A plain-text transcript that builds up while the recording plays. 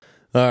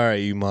All right,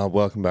 you mob,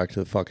 welcome back to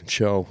the fucking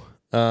show.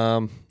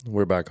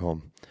 We're back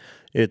home.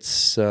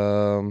 It's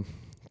day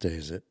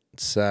is it?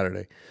 It's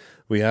Saturday.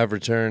 We have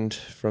returned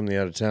from the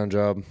out of town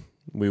job.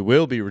 We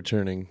will be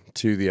returning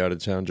to the out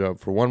of town job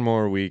for one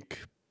more week,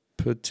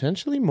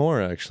 potentially more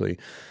actually.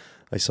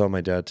 I saw my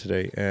dad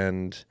today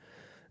and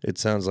it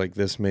sounds like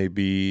this may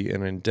be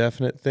an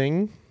indefinite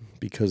thing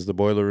because the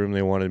boiler room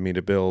they wanted me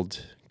to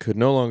build could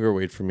no longer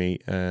wait for me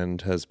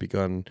and has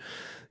begun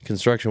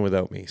construction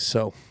without me.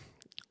 So,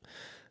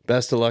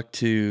 best of luck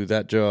to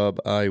that job.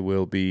 I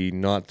will be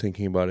not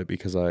thinking about it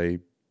because I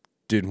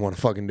didn't want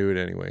to fucking do it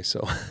anyway.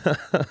 So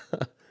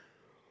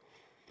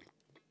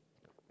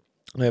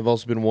I have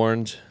also been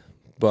warned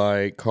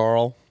by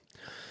Carl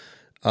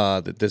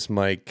that this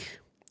mic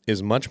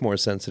is much more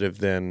sensitive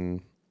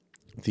than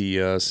the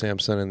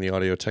Samsung and the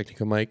Audio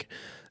Technica mic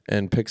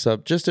and picks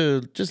up just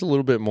a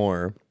little bit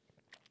more.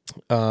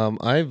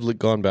 I've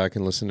gone back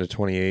and listened to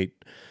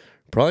 28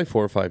 probably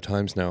 4 or 5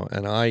 times now,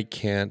 and I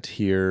can't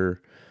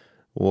hear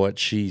what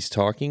she's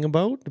talking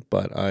about,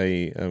 but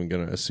I am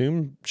going to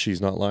assume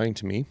she's not lying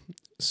to me.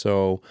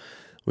 So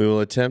we will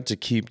attempt to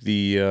keep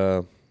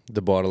the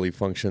bodily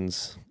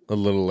functions a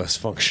little less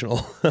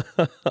functional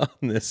on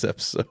this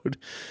episode.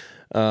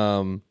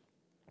 I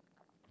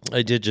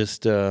did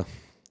just this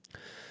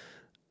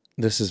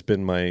has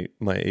been my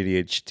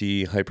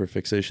ADHD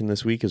hyperfixation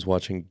this week is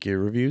watching gear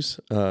reviews.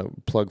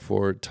 Plug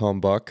for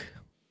Tom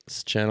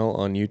Buck's channel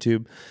on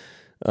YouTube.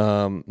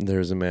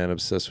 There's a man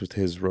obsessed with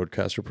his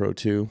Rodecaster Pro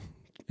 2.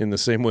 In the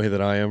same way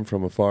that I am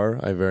from afar,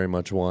 I very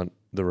much want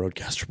the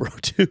Rodecaster Pro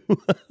 2.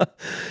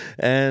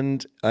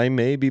 And I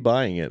may be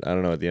buying it. I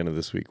don't know, at the end of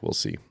this week, we'll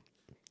see.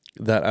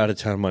 That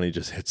out-of-town money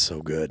just hits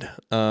so good.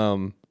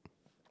 But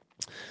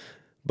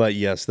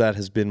yes, that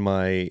has been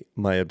my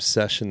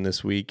obsession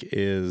this week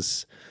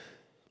is...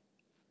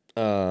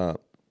 oh,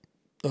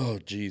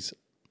 geez.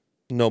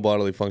 No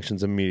bodily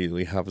functions,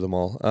 immediately have them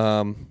all.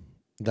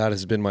 That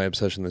has been my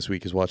obsession this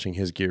week is watching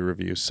his gear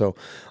reviews. So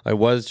I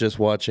was just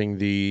watching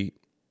the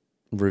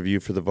review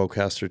for the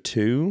Vocaster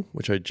 2,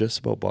 which I just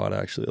about bought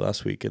actually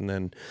last week, and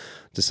then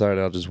decided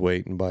I'll just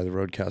wait and buy the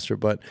Rodecaster.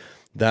 But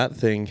that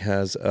thing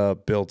has a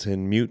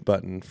built-in mute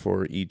button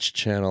for each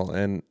channel,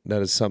 and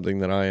that is something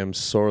that I am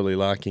sorely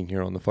lacking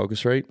here on the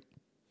Focusrite.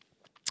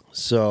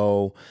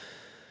 So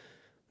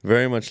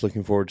very much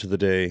looking forward to the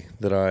day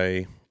that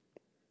I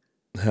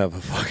have a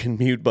fucking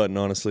mute button,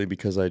 honestly,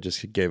 because I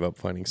just gave up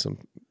finding some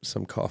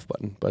cough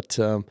button. But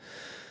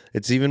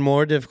it's even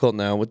more difficult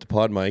now with the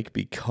pod mic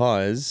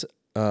because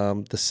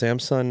the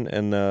Samsung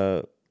and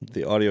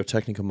the Audio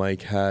Technica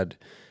mic had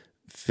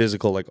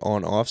physical like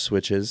on-off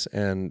switches,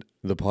 and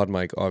the pod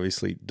mic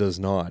obviously does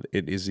not.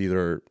 It is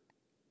either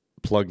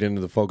plugged into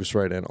the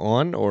Focusrite and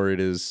on, or it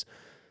is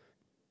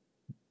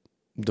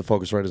the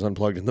Focusrite is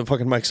unplugged and the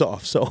fucking mic's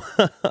off. So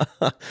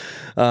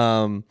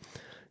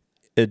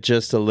it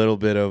just a little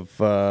bit of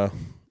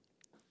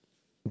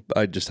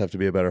I just have to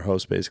be a better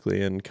host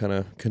basically and kind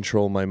of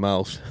control my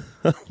mouth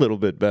a little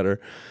bit better.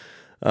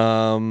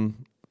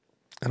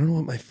 I don't know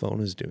what my phone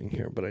is doing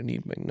here, but I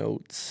need my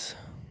notes.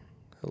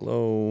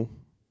 Hello.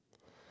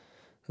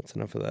 That's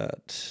enough of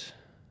that.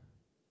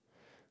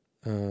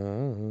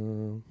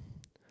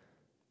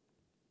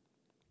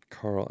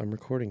 Carl, I'm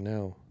recording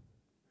now.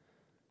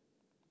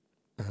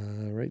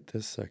 Right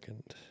this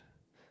second.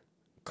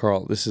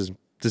 Carl, this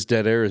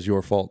dead air is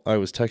your fault. I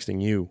was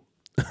texting you.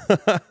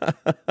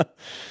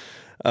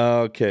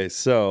 Okay,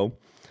 so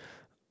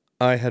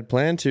I had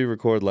planned to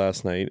record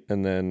last night,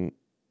 and then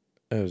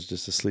I was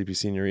just a sleepy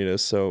senorita,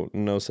 so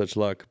no such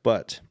luck.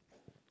 But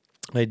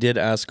I did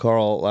ask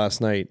Carl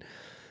last night,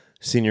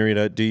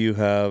 senorita, do you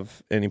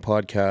have any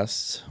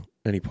podcasts?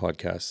 Any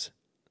podcasts?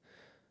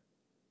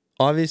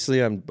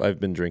 Obviously, I've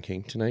been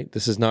drinking tonight.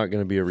 This is not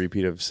going to be a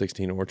repeat of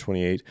 16 or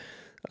 28.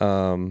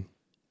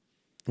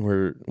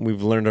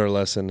 We've learned our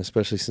lesson,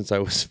 especially since I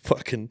was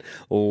fucking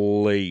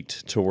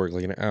late to work,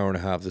 like an hour and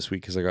a half this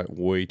week because I got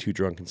way too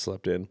drunk and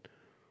slept in.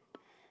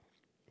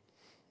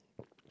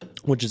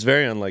 Which is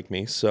very unlike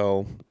me,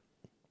 so...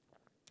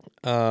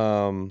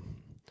 But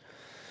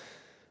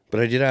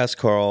I did ask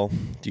Carl,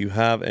 do you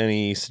have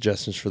any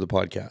suggestions for the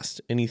podcast?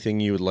 Anything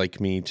you would like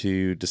me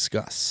to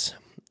discuss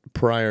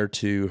prior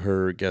to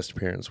her guest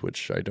appearance,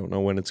 which I don't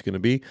know when it's going to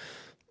be.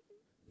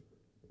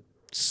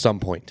 Some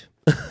point.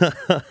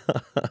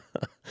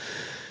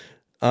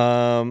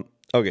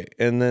 Okay,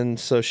 and then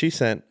so she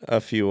sent a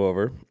few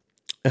over.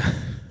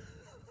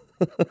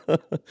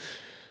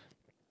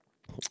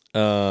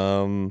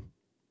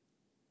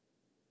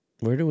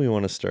 Where do we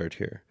want to start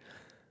here?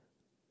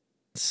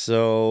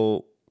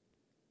 So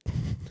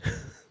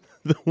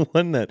the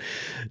one that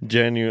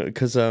genuine,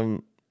 because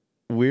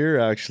we're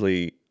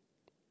actually,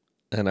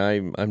 and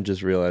I'm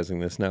just realizing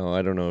this now.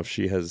 I don't know if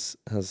she has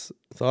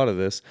thought of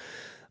this.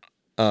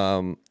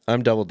 I'm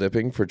double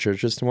dipping for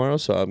churches tomorrow,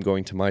 so I'm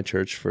going to my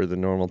church for the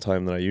normal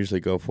time that I usually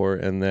go for,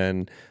 and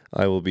then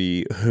I will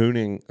be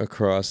hooning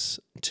across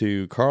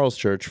to Carl's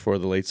church for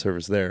the late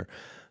service there.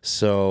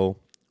 So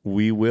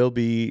we will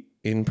be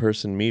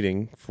in-person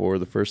meeting for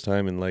the first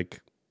time in like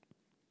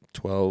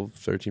 12,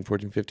 13,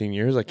 14, 15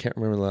 years. I can't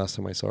remember the last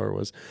time I saw her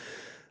was.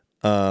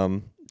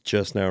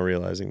 Just now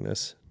realizing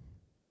this.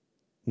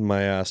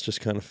 My ass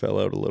just kind of fell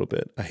out a little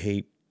bit. I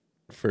hate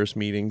first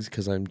meetings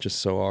because I'm just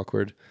so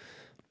awkward.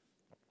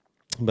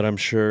 But I'm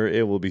sure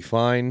it will be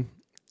fine.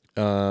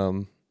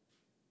 Let's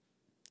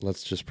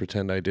just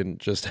pretend I didn't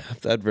just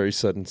have that very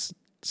sudden,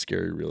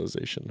 scary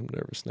realization. I'm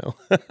nervous now.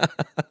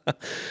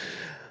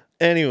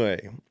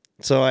 Anyway,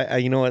 so I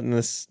you know what? And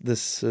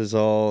this is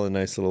all a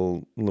nice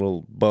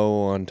little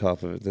bow on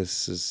top of it.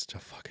 This is a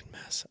fucking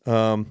mess.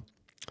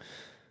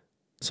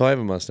 So I have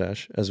a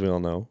mustache, as we all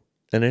know,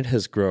 and it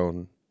has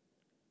grown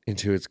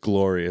into its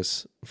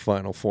glorious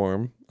final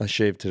form. I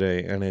shaved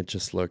today, and it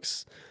just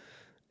looks,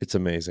 it's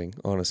amazing,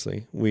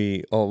 honestly.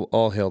 We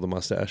all hail the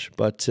mustache.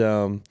 But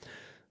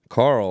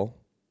Carl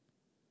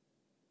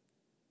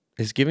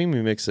is giving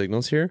me mixed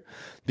signals here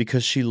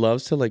because she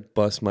loves to like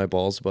bust my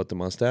balls about the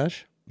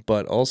mustache,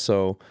 but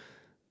also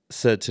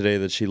said today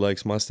that she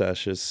likes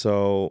mustaches.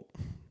 So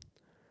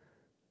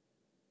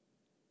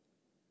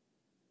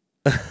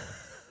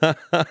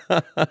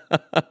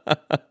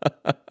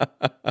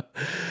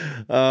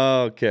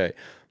okay.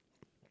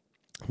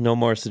 No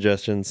more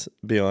suggestions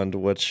beyond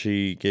what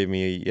she gave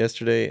me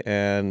yesterday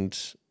and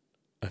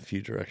a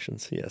few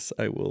directions. Yes,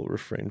 I will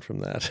refrain from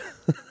that.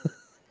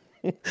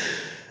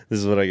 This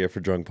is what I get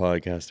for drunk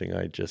podcasting.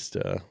 I just,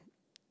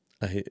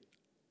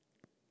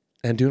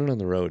 and doing it on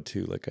the road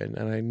too. Like,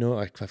 I know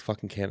I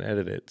fucking can't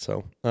edit it.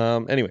 So,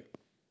 anyway,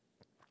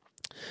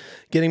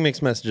 getting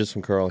mixed messages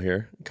from Carl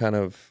here, kind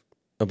of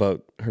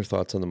about her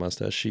thoughts on the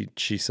mustache.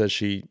 She says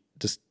she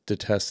just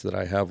detests that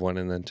I have one,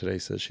 and then today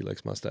says she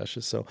likes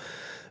mustaches. So,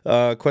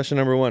 question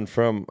number 1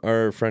 from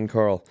our friend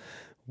Carl: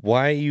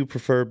 why you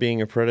prefer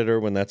being a predator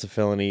when that's a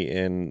felony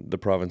in the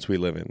province we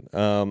live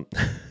in?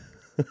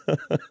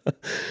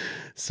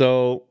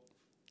 So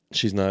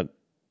she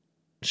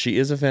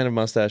is a fan of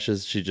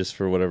mustaches. She just,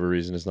 for whatever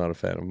reason, is not a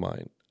fan of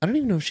mine. I don't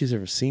even know if she's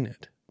ever seen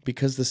it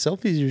because the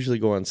selfies usually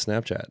go on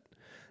Snapchat.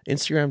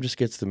 Instagram just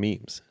gets the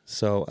memes.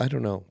 So I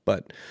don't know,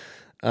 but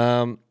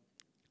we're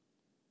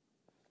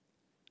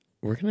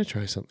going to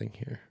try something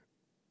here.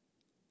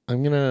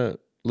 I'm going to,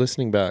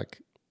 listening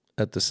back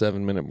at the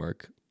 7-minute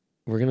mark,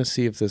 we're going to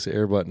see if this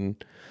air button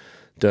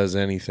does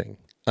anything.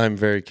 I'm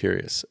very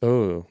curious.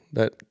 Oh,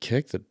 that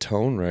kicked the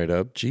tone right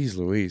up. Jeez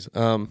Louise.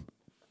 I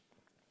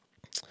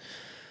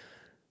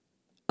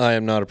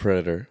am not a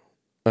predator,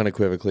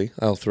 unequivocally.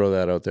 I'll throw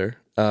that out there.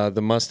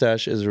 The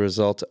mustache is a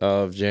result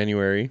of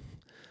January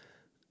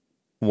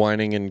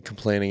whining and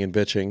complaining and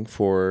bitching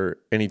for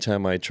any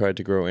time I tried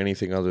to grow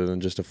anything other than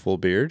just a full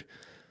beard.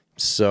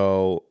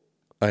 So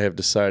I have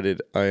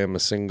decided I am a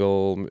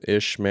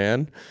single-ish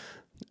man,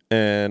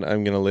 and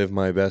I'm going to live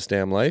my best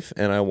damn life,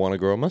 and I want to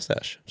grow a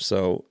mustache.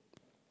 So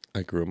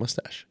I grew a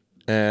mustache.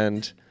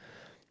 And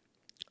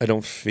I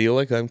don't feel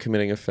like I'm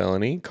committing a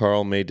felony.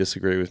 Carl may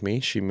disagree with me.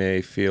 She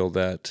may feel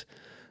that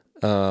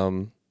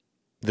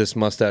this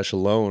mustache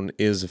alone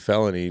is a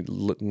felony,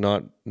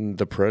 not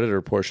the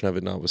predator portion of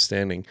it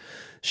notwithstanding.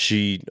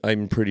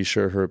 I'm pretty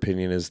sure her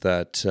opinion is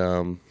that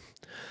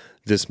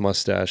this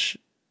mustache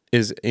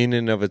is in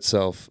and of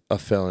itself a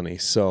felony.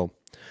 So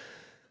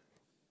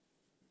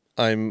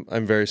I'm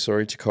very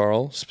sorry to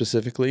Carl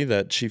specifically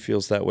that she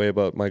feels that way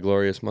about my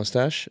glorious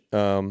mustache.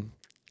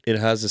 It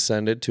has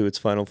ascended to its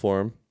final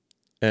form,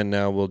 and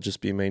now will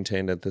just be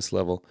maintained at this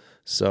level.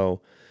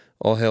 So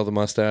all hail the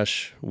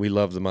mustache. We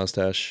love the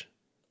mustache,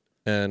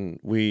 and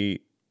we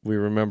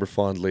remember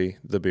fondly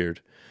the beard,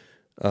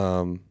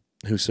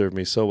 who served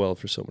me so well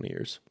for so many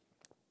years.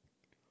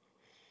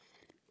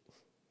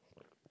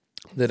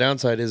 The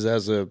downside is,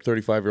 as a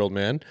 35-year-old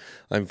man,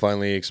 I'm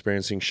finally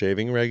experiencing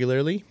shaving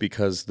regularly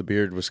because the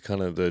beard was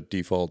kind of the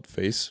default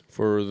face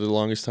for the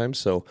longest time.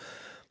 So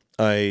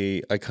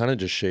I kind of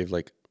just shaved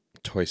like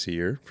twice a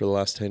year for the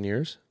last 10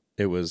 years.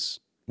 It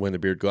was when the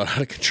beard got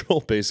out of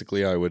control.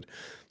 Basically, I would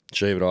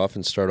shave it off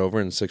and start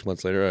over, and 6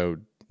 months later, I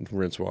would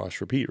rinse,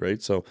 wash, repeat,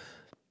 right? So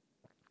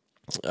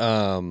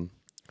this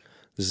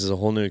is a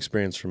whole new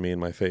experience for me and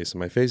my face, and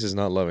my face is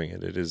not loving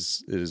it. It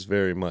is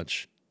very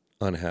much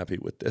unhappy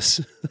with this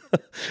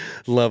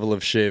level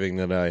of shaving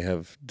that I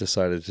have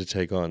decided to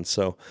take on.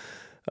 So,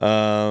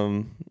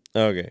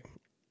 okay.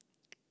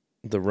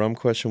 The rum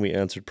question we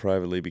answered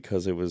privately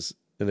because it was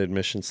an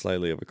admission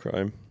slightly of a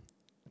crime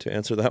to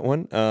answer that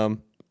one.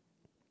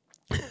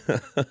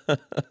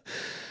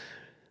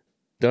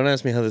 Don't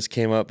ask me how this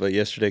came up, but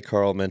yesterday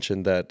Carl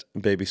mentioned that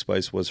Baby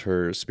Spice was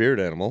her spirit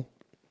animal.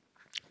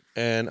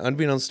 And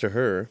unbeknownst to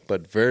her,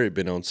 but very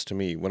beknownst to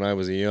me, when I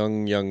was a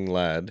young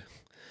lad,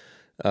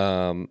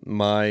 Coke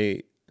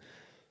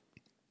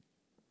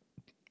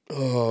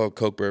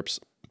burps.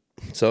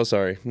 So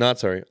sorry. Not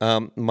sorry.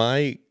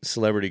 My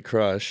celebrity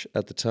crush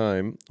at the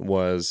time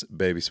was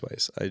Baby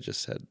Spice. I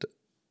just had,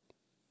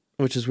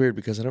 which is weird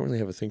because I don't really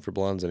have a thing for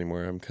blondes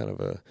anymore. I'm kind of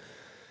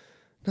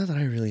not that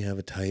I really have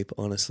a type,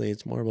 honestly.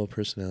 It's more about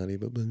personality,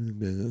 but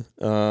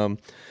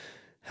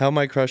How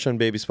my crush on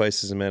Baby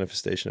Spice is a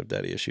manifestation of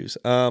daddy issues.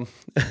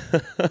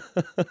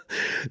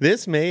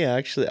 This may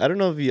actually, I don't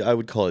know if I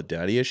would call it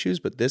daddy issues,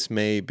 but this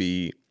may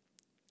be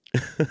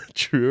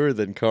truer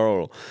than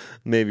Carl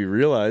maybe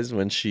realized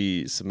when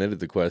she submitted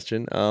the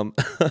question. I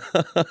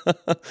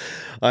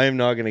am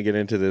not going to get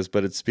into this,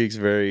 but it speaks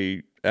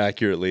very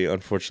accurately,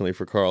 unfortunately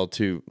for Carl,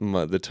 to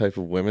the type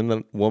of woman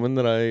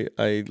that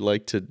I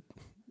like to.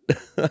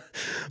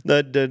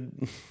 that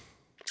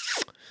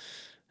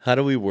how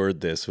do we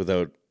word this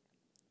without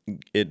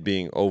it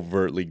being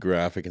overtly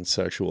graphic and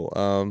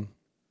sexual?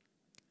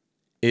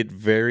 It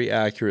very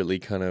accurately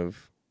kind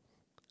of.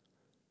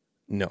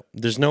 No,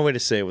 there's no way to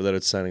say it without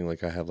it sounding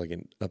like I have like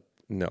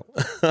no.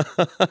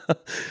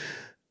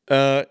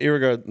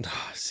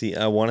 See,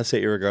 I want to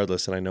say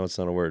irregardless, and I know it's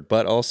not a word,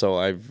 but also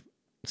I've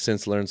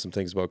since learned some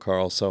things about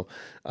Carl, so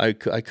I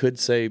could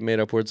say made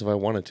up words if I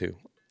wanted to.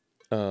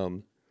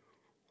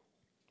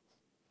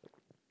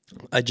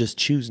 I just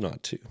choose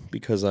not to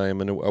because I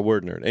am a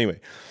word nerd. Anyway,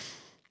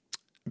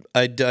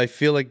 I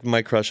feel like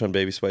my crush on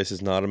Baby Spice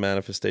is not a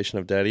manifestation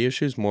of daddy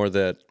issues, more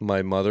that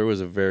my mother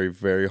was a very,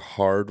 very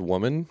hard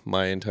woman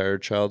my entire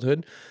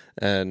childhood,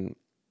 and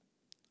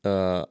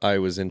I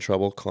was in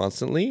trouble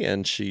constantly,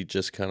 and she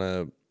just kind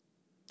of,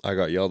 I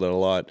got yelled at a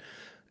lot,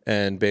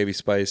 and Baby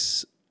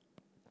Spice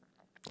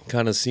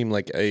kind of seemed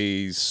like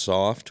a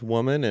soft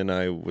woman, and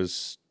I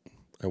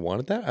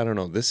wanted that. I don't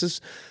know. This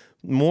is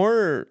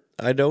more,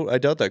 I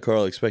doubt that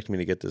Carl expected me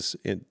to get this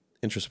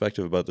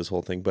introspective about this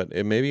whole thing, but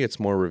maybe it's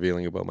more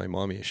revealing about my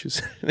mommy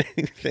issues than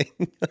anything.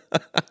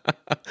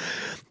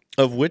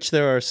 Of which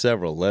there are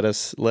several. Let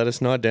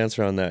us not dance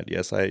around that.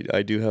 Yes,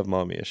 I do have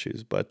mommy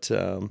issues, but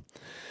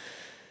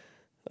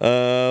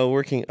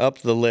working up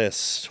the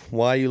list.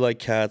 Why you like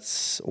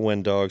cats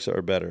when dogs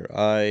are better?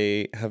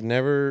 I have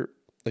never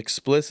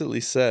explicitly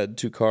said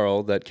to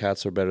Carl that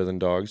cats are better than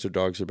dogs or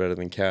dogs are better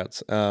than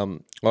cats.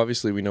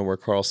 Obviously, we know where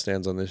Carl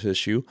stands on this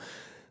issue.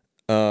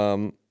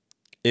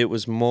 It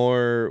was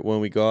more when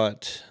we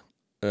got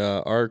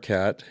our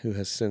cat, who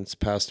has since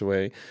passed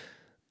away,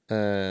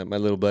 my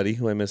little buddy,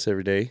 who I miss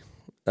every day.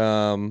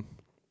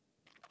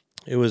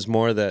 It was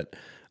more that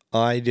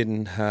I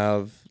didn't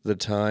have the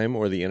time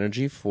or the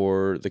energy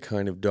for the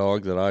kind of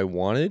dog that I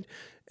wanted,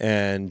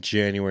 and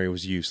January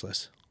was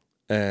useless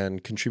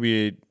and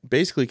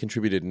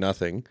contributed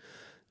nothing,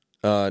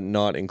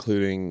 not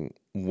including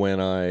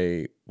when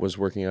I was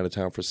working out of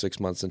town for 6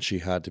 months and she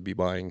had to be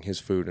buying his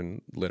food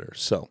and litter.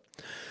 So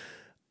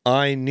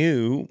I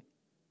knew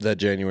that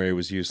January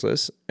was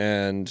useless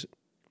and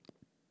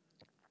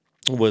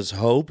was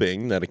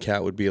hoping that a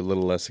cat would be a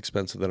little less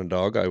expensive than a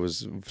dog. I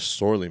was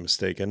sorely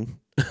mistaken,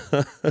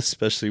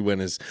 especially when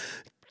his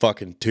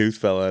fucking tooth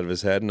fell out of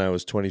his head and I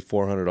was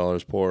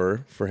 $2,400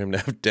 poorer for him to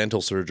have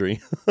dental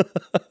surgery.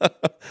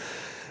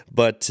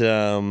 But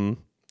I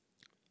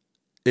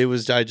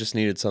just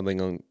needed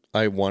something.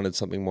 I wanted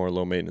something more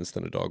low maintenance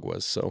than a dog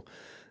was. So,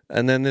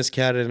 and then this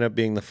cat ended up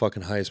being the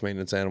fucking highest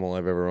maintenance animal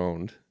I've ever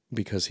owned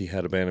because he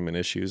had abandonment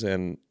issues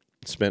and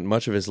spent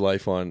much of his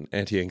life on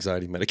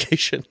anti-anxiety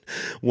medication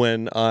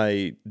when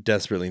I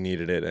desperately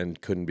needed it and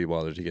couldn't be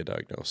bothered to get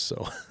diagnosed.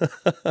 So,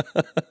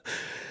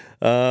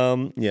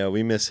 yeah,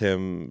 we miss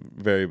him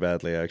very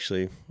badly,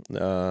 actually.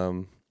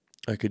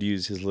 I could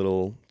use his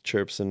little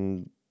chirps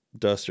and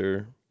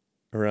duster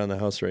around the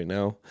house right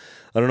now.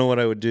 I don't know what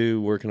I would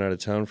do working out of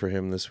town for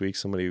him this week.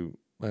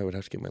 I would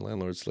have to get my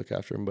landlords to look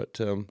after him, but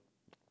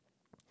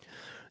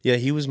yeah,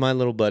 he was my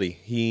little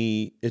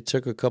buddy. It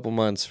took a couple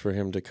months for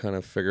him to kind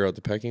of figure out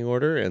the pecking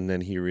order, and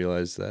then he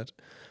realized that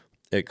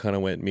it kind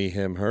of went me,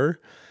 him, her.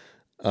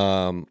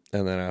 And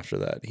then after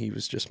that, he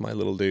was just my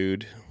little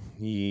dude.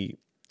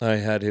 I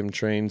had him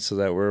trained so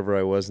that wherever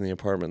I was in the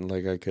apartment,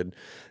 like I could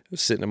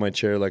sit in my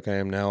chair like I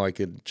am now, I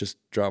could just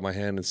drop my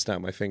hand and snap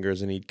my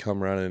fingers, and he'd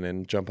come running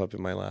and jump up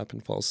in my lap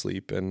and fall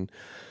asleep. And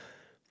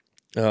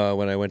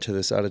when I went to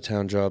this out of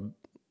town job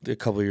a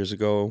couple of years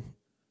ago,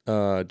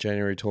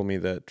 January told me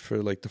that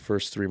for like the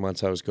first 3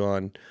 months I was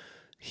gone,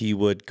 he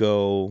would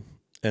go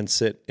and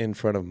sit in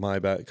front of my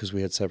because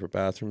we had separate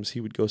bathrooms. He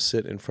would go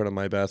sit in front of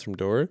my bathroom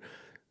door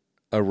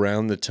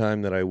around the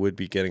time that I would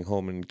be getting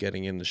home and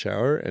getting in the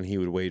shower, and he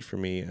would wait for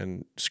me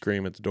and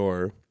scream at the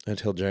door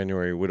until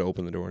January would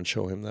open the door and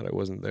show him that I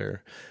wasn't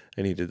there.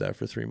 And he did that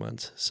for 3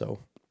 months. So,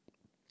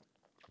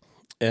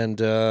 and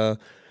this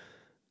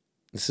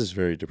is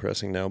very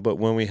depressing now, but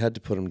when we had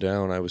to put him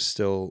down, I was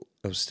still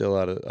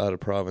out of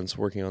province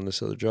working on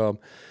this other job,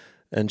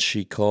 and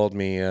she called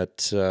me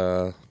at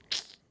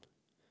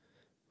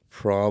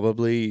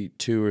probably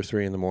 2 or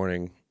 3 in the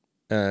morning,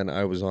 and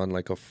I was on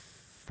like a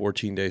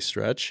 14-day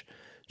stretch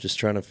just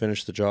trying to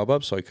finish the job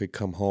up so I could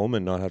come home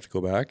and not have to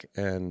go back.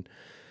 And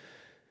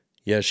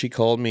yeah, she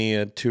called me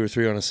at 2 or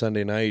 3 on a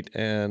Sunday night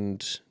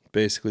and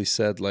basically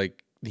said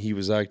like he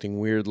was acting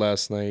weird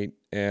last night,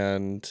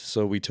 and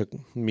so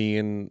me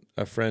and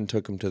a friend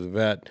took him to the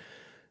vet,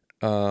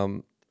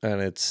 and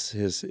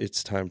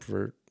it's time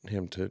for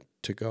him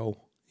to go.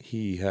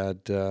 He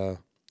had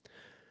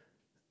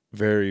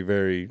very,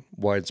 very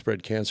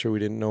widespread cancer we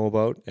didn't know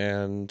about,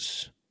 and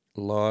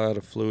a lot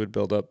of fluid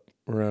buildup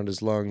around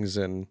his lungs,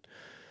 and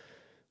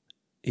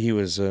he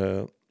was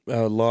a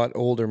lot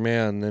older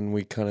man than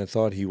we kind of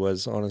thought he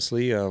was,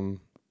 honestly.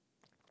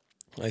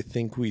 I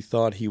think we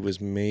thought he was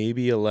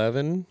maybe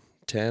 11,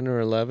 10 or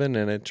 11,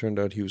 and it turned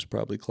out he was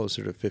probably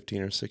closer to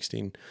 15 or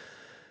 16.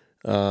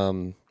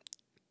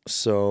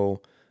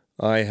 So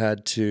I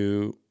had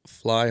to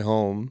fly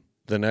home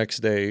the next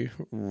day,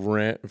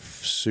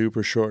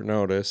 super short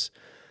notice,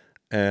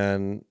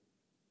 and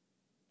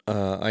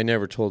I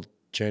never told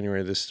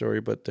January this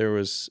story, but there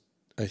was,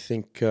 I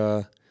think,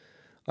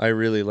 I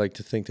really like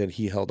to think that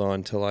he held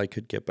on till I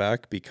could get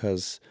back,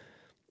 because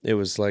it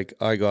was like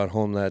I got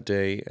home that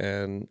day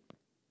and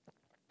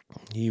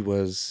he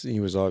was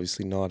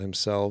obviously not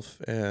himself,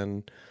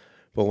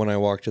 but when I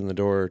walked in the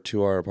door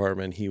to our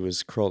apartment, he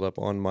was curled up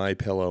on my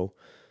pillow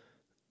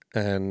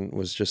and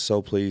was just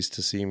so pleased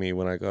to see me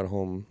when I got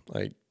home.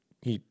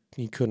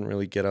 He couldn't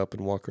really get up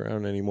and walk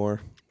around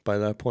anymore by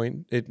that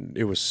point.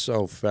 It was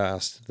so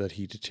fast that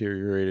he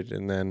deteriorated,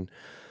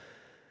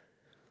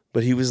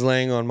 but he was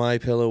laying on my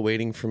pillow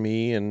waiting for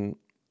me, and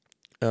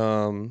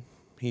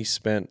he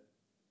spent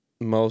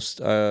most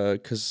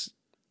because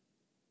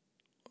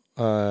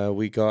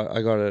I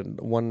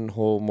got one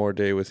whole more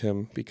day with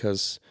him,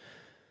 because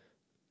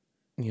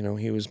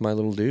he was my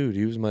little dude,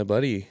 he was my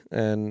buddy,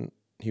 and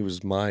he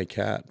was my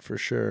cat for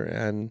sure,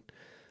 and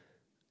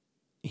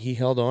he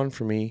held on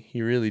for me.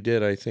 He really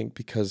did, I think,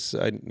 because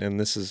and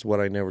this is what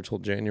I never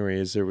told January,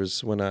 is there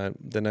was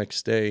the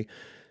next day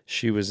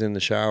she was in the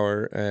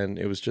shower and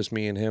it was just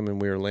me and him,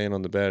 and we were laying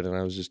on the bed, and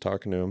I was just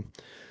talking to him,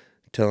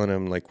 telling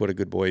him like what a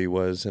good boy he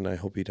was, and I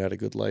hope he'd had a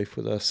good life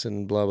with us,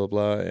 and blah blah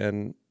blah.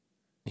 And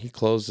he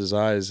closed his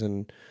eyes,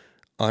 and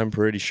I'm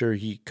pretty sure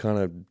he kind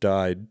of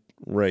died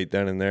right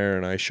then and there,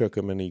 and I shook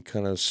him and he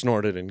kind of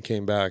snorted and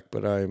came back,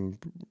 but I'm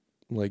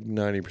like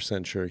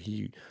 90% sure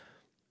he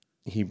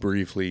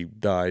briefly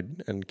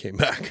died and came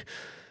back.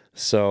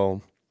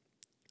 So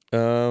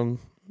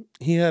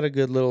he had a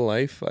good little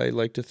life, I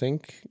like to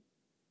think.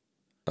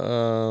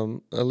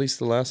 At least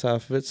the last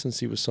half of it,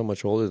 since he was so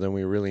much older than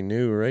we really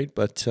knew, right?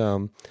 But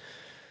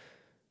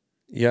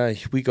yeah,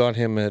 we got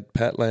him at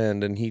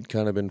Petland, and he'd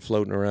kind of been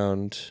floating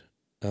around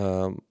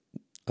a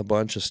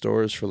bunch of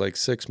stores for like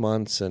 6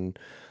 months, and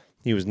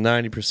he was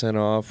 90%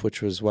 off,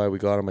 which was why we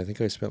got him. I think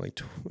I spent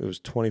it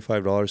was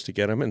 $25 to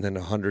get him, and then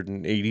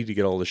 $180 to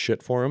get all the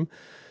shit for him.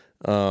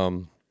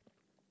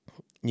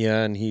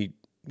 Yeah, and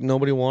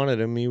nobody wanted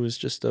him. He was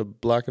just a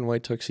black and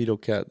white tuxedo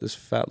cat, this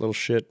fat little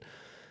shit.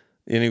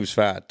 And he was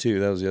fat too.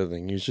 That was the other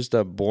thing. He was just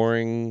a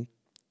boring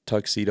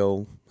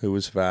tuxedo who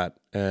was fat,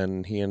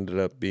 and he ended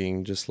up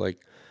being just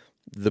like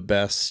the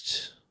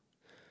best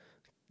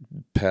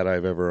pet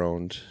I've ever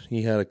owned.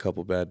 He had a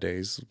couple bad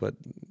days, but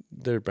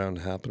they're bound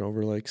to happen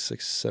over like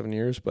 6-7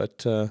 years.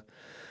 But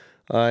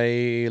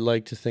I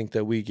like to think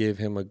that we gave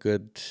him a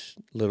good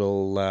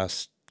little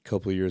last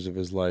couple of years of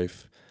his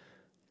life.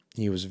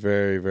 He was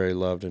very, very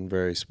loved and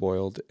very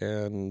spoiled,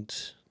 and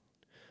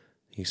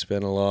he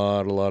spent a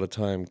lot of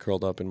time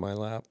curled up in my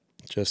lap,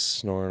 just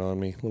snoring on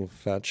me, little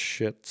fat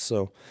shit.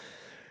 So,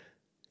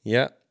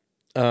 yeah,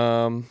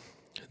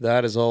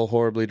 that is all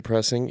horribly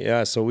depressing.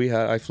 Yeah, so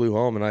I flew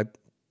home, and I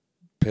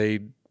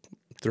paid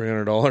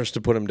 $300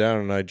 to put him down,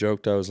 and I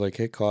joked, I was like,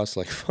 it costs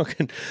like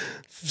fucking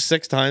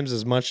 6 times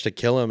as much to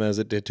kill him as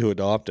it did to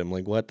adopt him.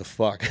 Like, what the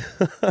fuck?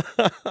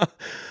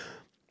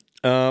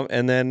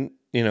 And then,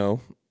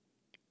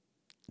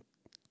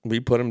 we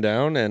put him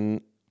down,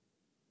 and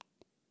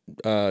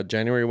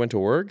January went to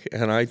work,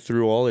 and I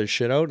threw all his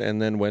shit out,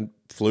 and then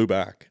flew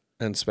back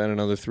and spent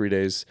another 3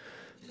 days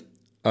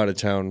out of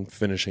town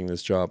finishing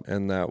this job,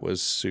 and that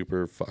was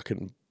super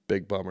fucking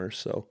big bummer.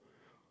 So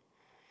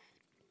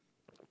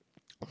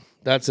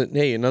that's it.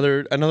 Hey,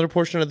 another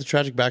portion of the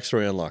tragic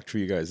backstory unlocked for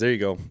you guys. There you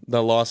go.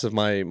 The loss of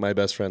my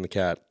best friend, the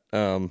cat.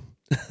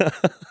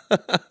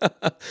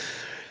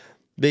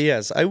 But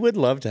yes, I would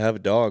love to have a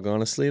dog,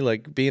 honestly.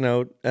 Like, being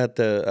out at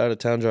the out of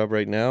town job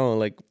right now,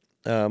 like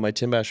my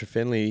Tim Basher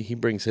Finley, he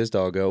brings his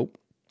dog out,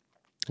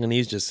 and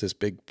he's just this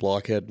big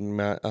blockhead.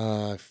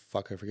 I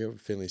forget what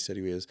Finley said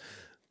he is.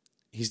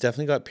 He's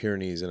definitely got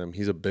Pyrenees in him.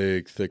 He's a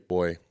big, thick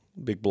boy,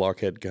 big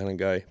blockhead kind of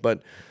guy.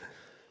 But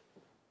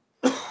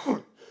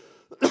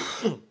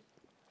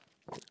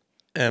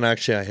and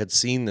actually, I had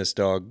seen this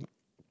dog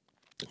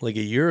like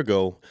a year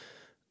ago,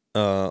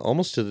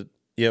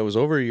 it was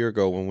over a year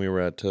ago when we were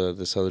at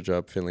this other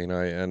job, Finley and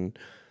I, and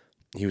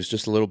he was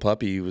just a little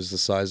puppy. He was a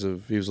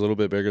little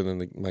bit bigger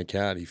than my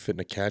cat. He fit in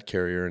a cat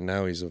carrier, and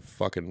now he's a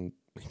fucking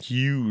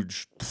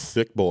huge,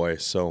 thick boy.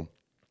 So,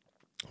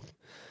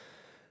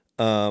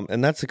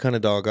 and that's the kind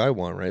of dog I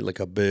want, right? Like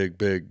a big,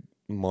 big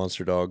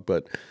monster dog.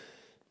 But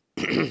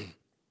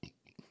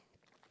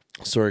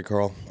sorry,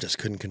 Carl, just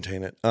couldn't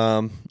contain it.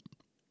 I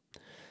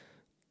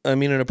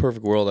mean, in a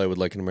perfect world, I would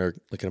like an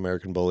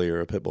American bully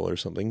or a pit bull or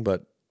something,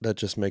 but that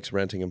just makes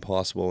renting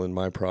impossible in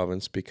my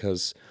province,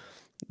 because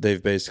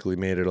they've basically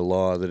made it a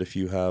law that if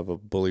you have a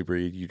bully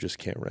breed, you just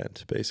can't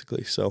rent,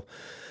 basically. So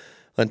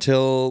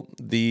until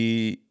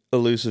the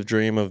elusive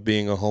dream of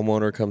being a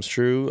homeowner comes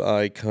true,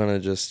 I kind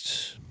of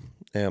just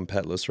am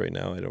petless right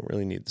now. I don't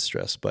really need the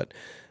stress, but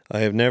I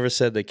have never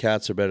said that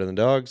cats are better than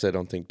dogs. I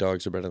don't think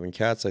dogs are better than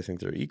cats. I think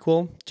they're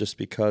equal just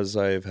because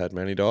I've had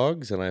many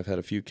dogs and I've had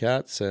a few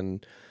cats.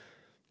 And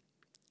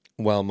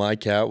while my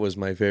cat was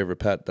my favorite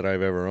pet that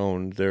I've ever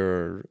owned, there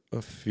are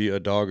a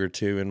dog or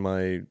two in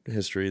my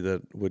history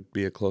that would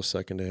be a close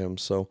second to him.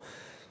 So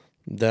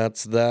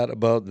that's that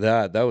about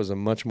that. That was a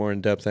much more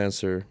in-depth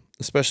answer,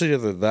 especially to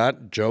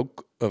that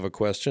joke of a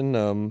question.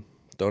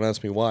 Don't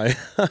ask me why.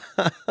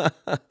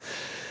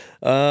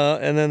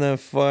 And then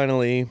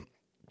finally,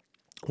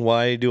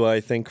 why do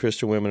I think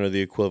Christian women are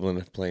the equivalent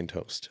of plain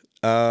toast?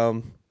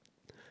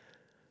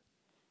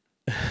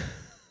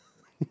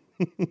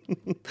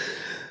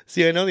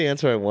 See, I know the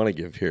answer I want to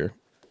give here.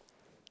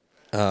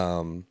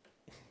 And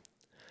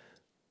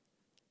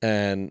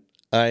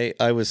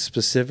I was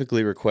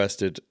specifically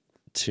requested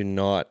to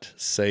not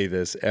say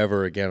this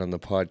ever again on the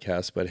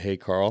podcast, but hey,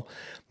 Carl,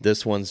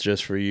 this one's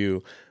just for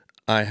you.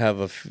 I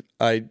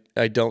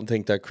don't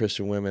think that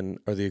Christian women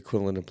are the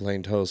equivalent of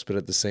plain toast, but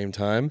at the same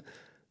time,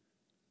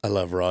 I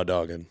love raw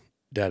dogging.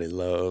 Daddy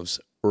loves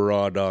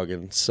raw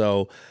dogging.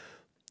 So,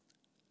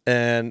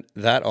 and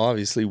that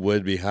obviously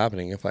would be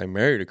happening if I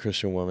married a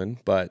Christian woman,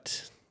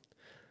 but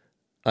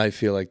I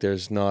feel like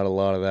there's not a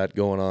lot of that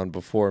going on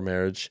before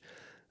marriage.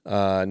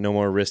 No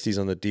more wristies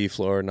on the D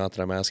floor. Not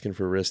that I'm asking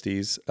for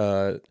wristies.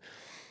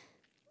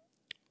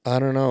 I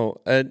don't know.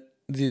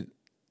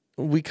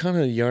 We kind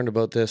of yarned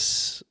about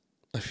this,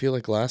 I feel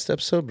like last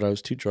episode, but I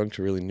was too drunk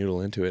to really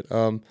noodle into it.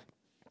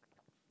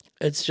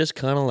 It's just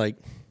kind of like,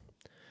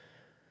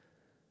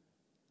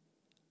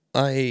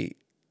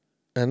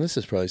 and this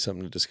is probably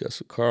something to discuss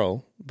with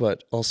Carl,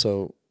 but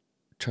also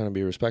trying to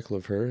be respectful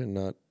of her and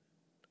not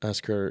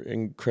ask her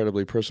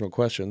incredibly personal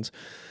questions.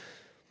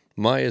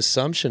 My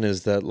assumption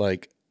is that,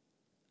 like,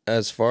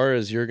 as far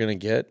as you're going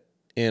to get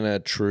in a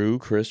true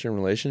Christian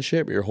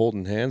relationship, you're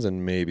holding hands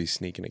and maybe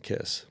sneaking a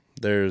kiss.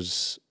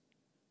 That's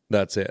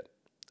it.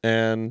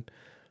 And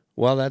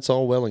while that's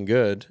all well and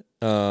good,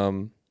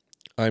 I'm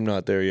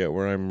not there yet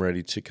where I'm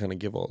ready to kind of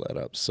give all that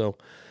up. So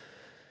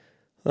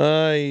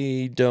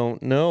I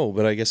don't know,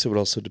 but I guess it would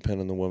also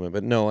depend on the woman.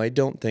 But no, I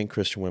don't think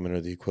Christian women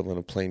are the equivalent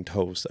of plain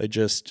toast. I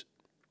just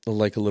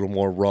like a little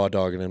more raw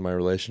dogging in my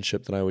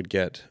relationship than I would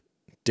get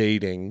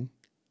dating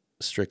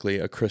strictly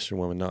a Christian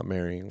woman, not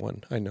marrying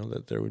one. I know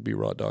that there would be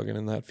raw dogging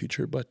in that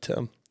future, but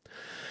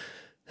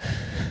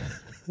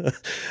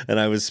and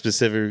I was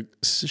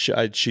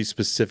she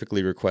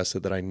specifically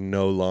requested that I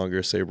no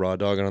longer say raw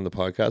dogging on the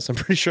podcast. I'm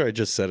pretty sure I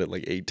just said it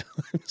like 8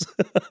 times.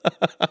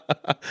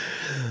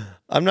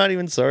 I'm not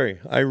even sorry.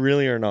 I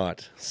really are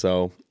not.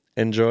 So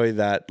enjoy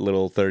that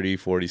little 30,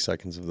 40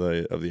 seconds of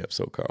the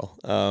episode, Carl.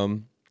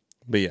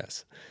 But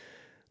yes.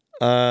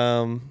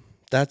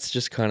 That's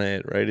just kind of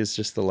it, right? It's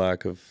just the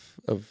lack of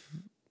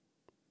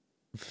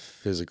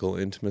physical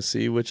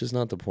intimacy, which is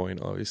not the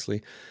point,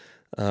 obviously.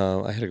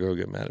 I had a girl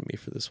get mad at me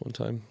for this one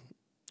time.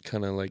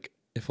 Kind of like,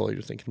 if all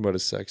you're thinking about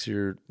is sex,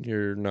 you're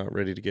not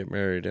ready to get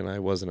married, and I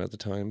wasn't at the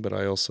time, but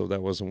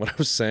that wasn't what I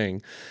was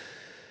saying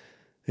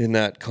in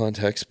that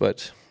context.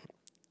 But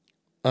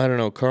I don't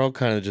know. Carl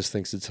kind of just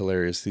thinks it's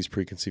hilarious, these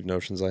preconceived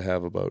notions I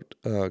have about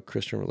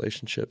Christian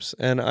relationships.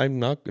 And I'm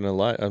not going to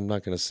lie. I'm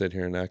not going to sit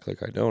here and act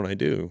like I don't. I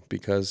do,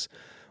 because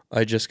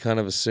I just kind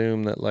of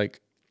assume that,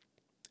 like,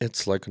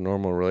 it's like a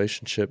normal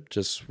relationship,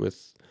 just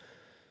with,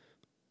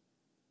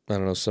 I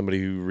don't know,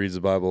 somebody who reads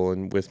the Bible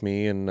and with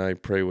me and I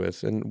pray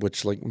with, and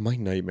which, like, my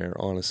nightmare,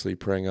 honestly,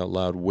 praying out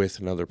loud with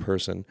another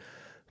person.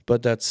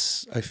 But I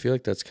feel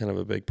like that's kind of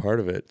a big part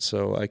of it.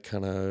 So I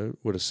kind of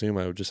would assume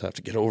I would just have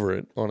to get over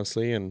it,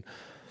 honestly, and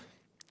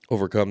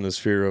overcome this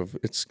fear of,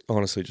 it's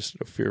honestly just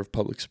a fear of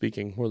public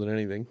speaking more than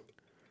anything.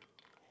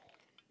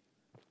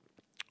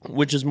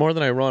 Which is more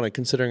than ironic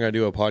considering I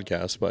do a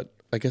podcast, but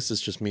I guess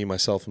it's just me,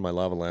 myself, and my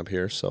lava lamp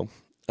here. So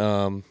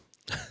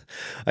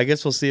I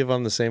guess we'll see if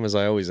I'm the same as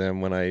I always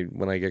am when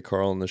I get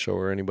Carl on the show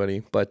or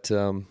anybody. But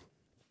I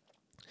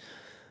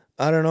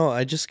don't know.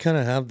 I just kind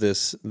of have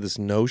this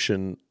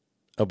notion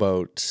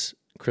about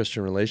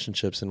Christian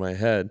relationships in my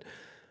head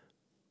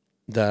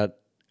that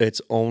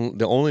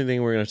the only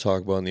thing we're going to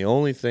talk about, and the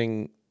only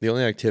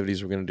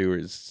activities we're going to do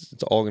it's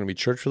all going to be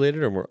church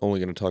related, or we're only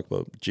going to talk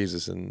about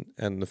Jesus and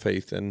the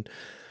faith. And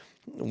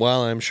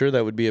while I'm sure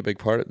that would be a big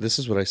part this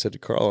is what I said to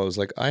Carl. I was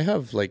like, I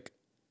have, like,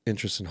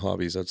 interests and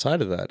hobbies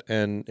outside of that.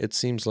 And it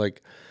seems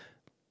like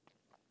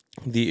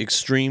the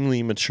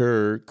extremely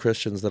mature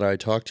Christians that I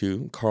talk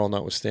to, Carl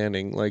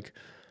notwithstanding, like,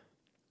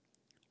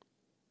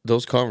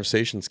 those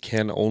conversations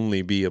can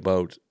only be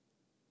about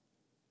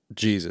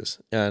Jesus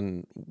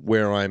and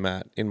where I'm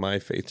at in my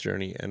faith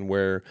journey, and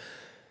where,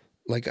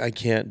 like, I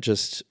can't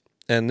just,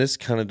 and this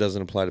kind of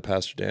doesn't apply to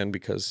Pastor Dan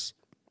because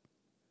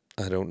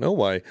I don't know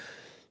why,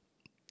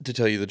 to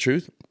tell you the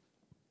truth.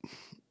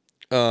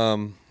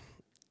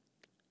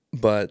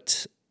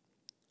 But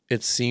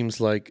it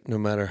seems like no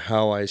matter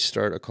how I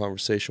start a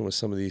conversation with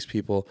some of these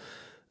people,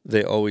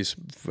 they always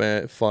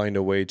find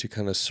a way to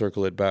kind of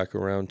circle it back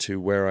around to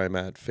where I'm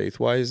at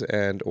faith-wise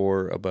and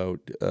or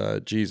about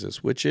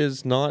Jesus, which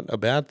is not a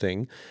bad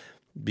thing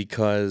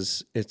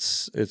because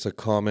it's a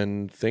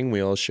common thing we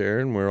all share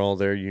and we're all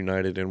there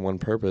united in one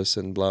purpose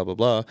and blah blah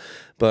blah.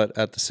 But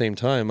at the same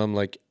time, I'm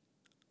like,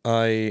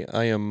 I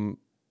am,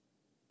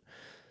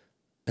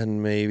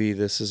 and maybe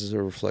this is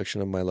a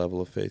reflection of my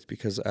level of faith,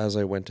 because as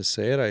I went to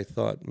say it, I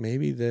thought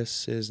maybe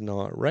this is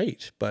not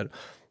right, but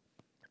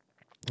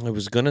I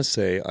was going to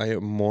say I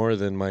am more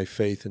than my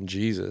faith in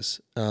Jesus,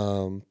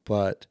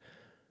 but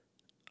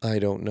I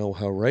don't know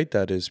how right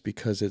that is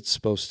because it's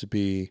supposed to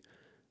be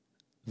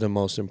the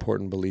most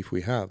important belief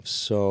we have.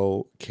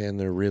 So can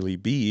there really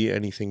be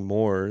anything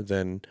more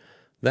than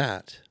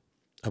that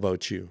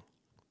about you?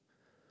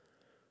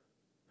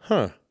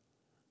 Huh.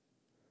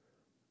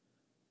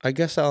 I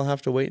guess I'll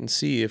have to wait and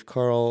see if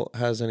Carl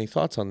has any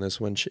thoughts on this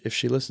if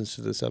she listens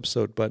to this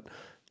episode, but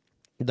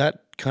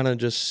that kind of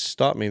just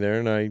stopped me there,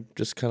 and I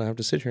just kind of have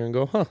to sit here and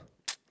go, huh.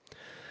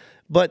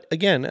 But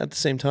again, at the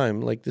same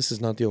time, like, this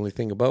is not the only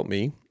thing about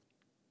me.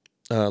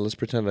 Let's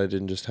pretend I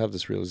didn't just have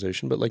this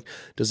realization, but like,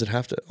 does it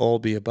have to all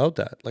be about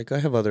that? Like, I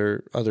have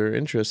other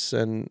interests,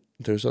 and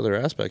there's other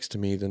aspects to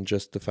me than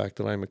just the fact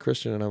that I'm a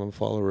Christian and I'm a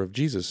follower of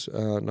Jesus.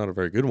 Not a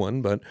very good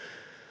one, but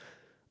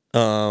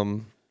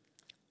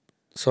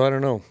so I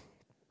don't know.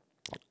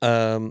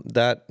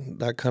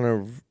 That kind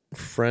of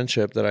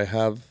friendship that I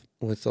have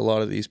with a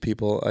lot of these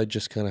people, I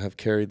just kind of have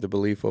carried the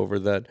belief over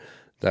that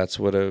that's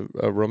what a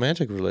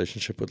romantic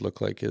relationship would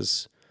look like.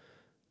 Is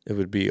it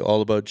would be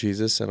all about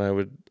Jesus, and I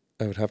would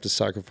have to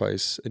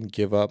sacrifice and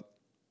give up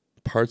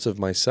parts of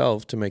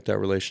myself to make that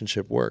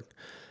relationship work.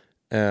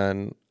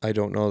 And I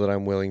don't know that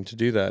I'm willing to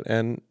do that.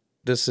 And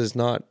this is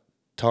not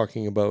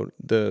talking about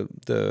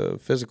the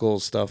physical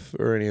stuff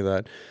or any of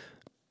that,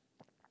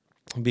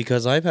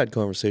 because I've had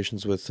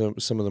conversations with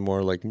some of the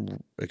more like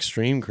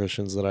extreme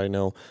Christians that I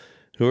know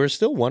who are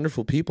still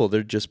wonderful people.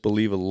 They just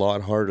believe a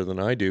lot harder than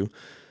I do,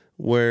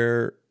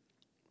 where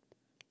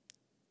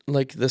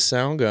like the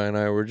sound guy and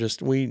I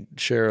we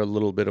share a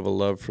little bit of a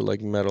love for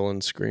like metal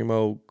and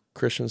screamo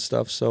Christian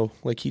stuff. So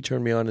like he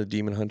turned me on to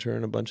Demon Hunter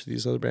and a bunch of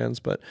these other bands,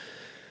 but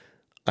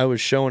I was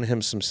showing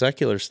him some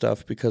secular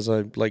stuff because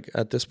I like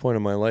at this point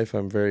in my life,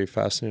 I'm very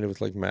fascinated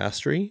with like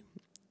mastery.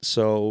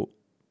 So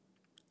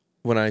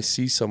when I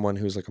see someone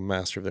who's like a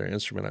master of their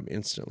instrument, I'm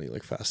instantly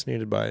like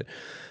fascinated by it.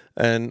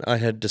 And I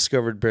had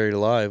discovered Buried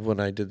Alive when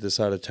I did this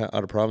out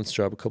of province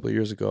job a couple of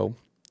years ago.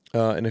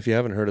 And if you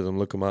haven't heard of them,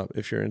 look them up.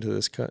 If you're into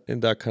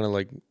that kind of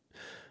like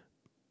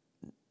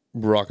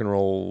rock and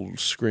roll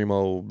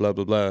screamo blah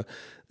blah blah,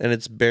 and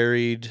it's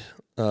Buried,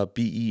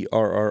 Berried,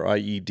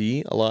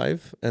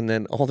 Alive, and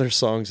then all their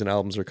songs and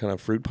albums are kind of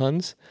fruit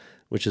puns,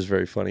 which is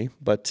very funny.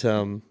 But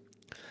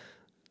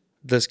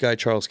this guy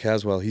Charles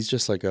Caswell, he's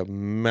just like a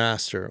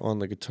master on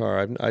the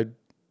guitar.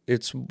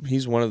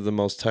 He's one of the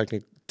most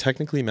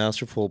technically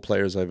masterful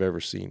players I've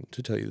ever seen,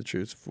 to tell you the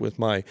truth, with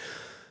my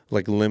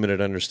like limited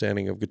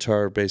understanding of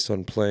guitar based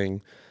on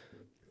playing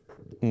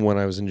when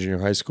I was in junior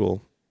high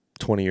school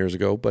 20 years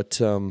ago. But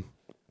so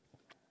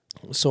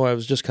I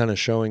was just kind of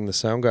showing the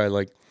sound guy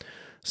like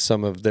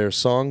some of their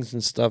songs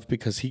and stuff,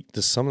 because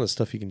some of the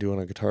stuff he can do on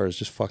a guitar is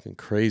just fucking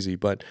crazy.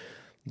 But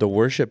the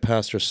worship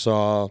pastor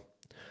saw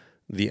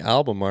the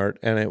album art,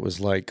 and it was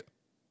like,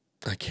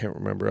 I can't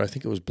remember. I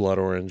think it was blood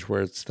orange,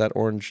 where it's that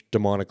orange,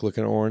 demonic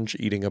looking orange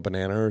eating a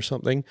banana or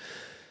something.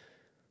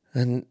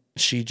 And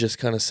she just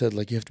kind of said,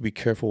 like, you have to be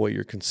careful what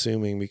you're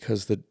consuming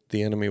because the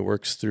enemy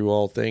works through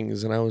all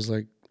things. And I was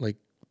like,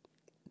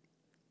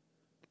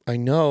 I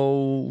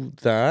know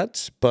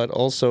that, but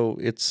also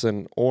it's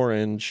an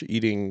orange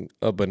eating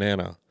a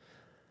banana.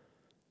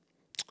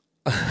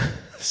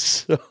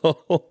 So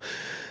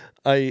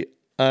I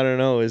don't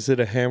know. Is it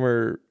a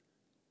hammer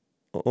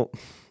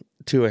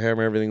to a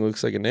hammer everything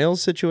looks like a nail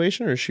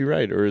situation, or is she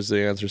right? Or is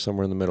the answer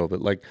somewhere in the middle?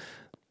 But like,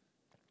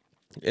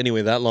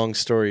 anyway, that long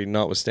story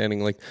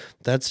notwithstanding, like,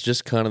 that's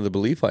just kind of the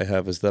belief I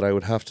have, is that I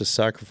would have to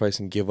sacrifice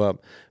and give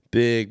up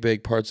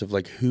big parts of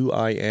like who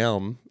I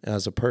am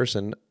as a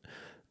person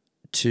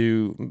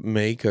to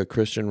make a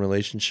Christian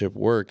relationship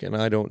work. And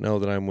I don't know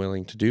that I'm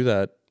willing to do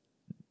that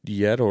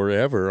yet or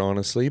ever,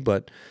 honestly,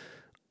 but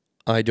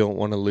I don't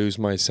want to lose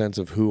my sense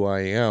of who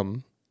I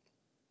am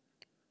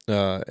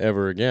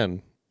ever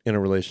again in a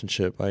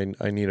relationship.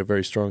 I need a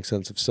very strong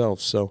sense of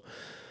self. So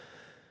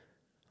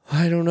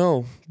I don't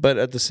know. But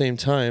at the same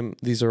time,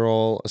 these are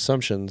all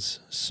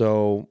assumptions.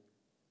 So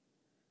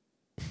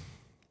I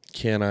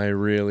can't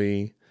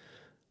really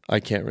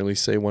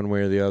say one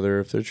way or the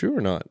other if they're true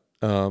or not.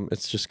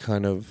 It's just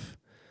kind of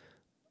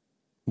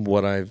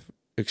what I've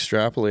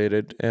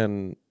extrapolated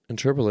and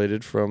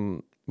interpolated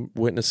from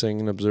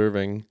witnessing and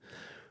observing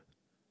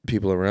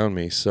people around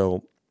me.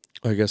 So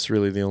I guess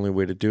really the only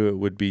way to do it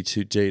would be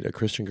to date a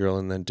Christian girl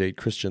and then date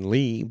Christian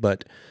Lee,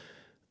 but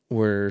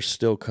we're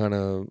still kind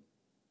of,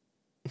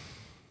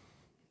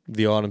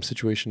 the autumn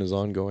situation is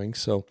ongoing.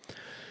 So,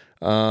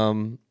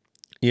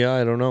 yeah,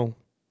 I don't know.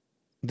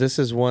 this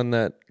is one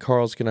that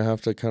Carl's going to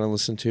have to kind of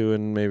listen to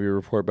and maybe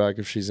report back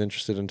if she's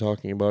interested in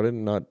talking about it.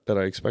 Not that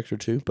I expect her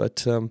to,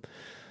 but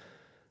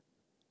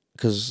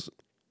because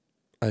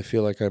I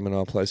feel like I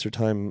monopolized her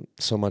time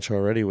so much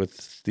already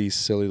with these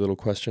silly little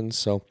questions.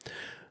 So,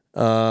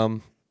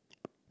 and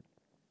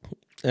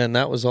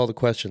that was all the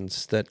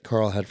questions that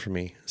Carl had for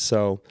me.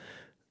 So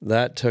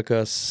that took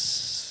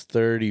us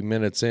 30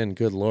 minutes in.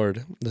 Good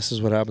Lord. This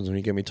is what happens when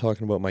you get me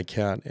talking about my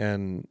cat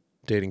and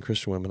dating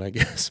Christian women, I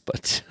guess.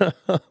 But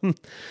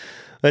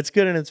it's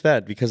good and it's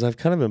bad because I've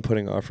kind of been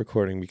putting off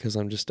recording because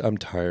I'm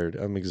tired.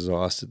 I'm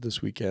exhausted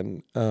this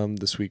weekend.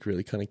 This week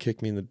really kind of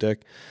kicked me in the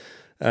dick.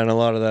 And a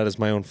lot of that is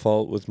my own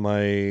fault with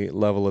my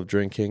level of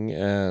drinking.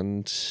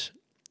 And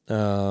I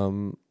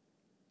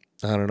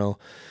don't know.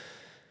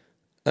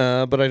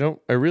 But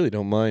I really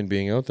don't mind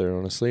being out there,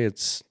 honestly.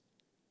 It's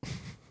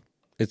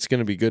going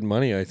to be good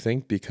money, I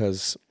think,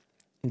 because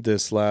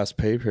this last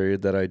pay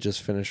period that I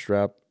just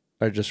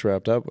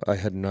wrapped up, I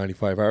had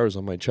 95 hours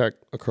on my check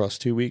across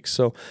 2 weeks.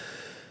 So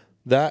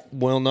that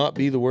will not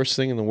be the worst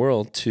thing in the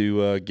world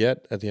to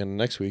get at the end of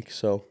next week.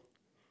 So,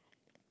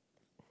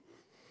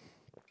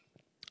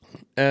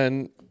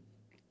 and,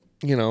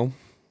 you know,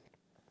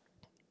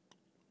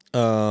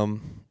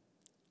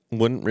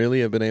 wouldn't really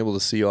have been able to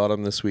see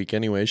Autumn this week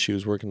anyway. She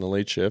was working the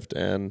late shift,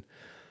 and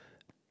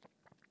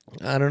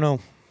I don't know.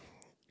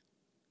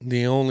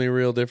 The only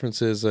real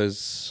difference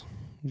is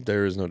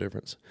there is no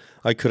difference.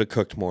 I could have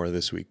cooked more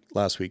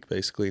last week,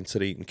 basically,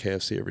 instead of eating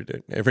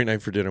KFC every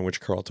night for dinner, which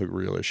Carl took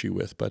real issue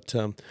with. But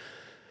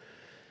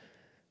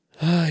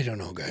I don't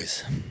know,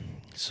 guys.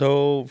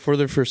 So for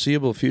the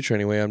foreseeable future,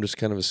 anyway, I'm just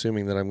kind of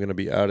assuming that I'm going to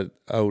be out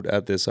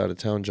at this out of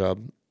town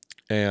job,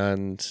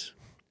 and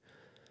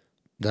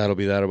that'll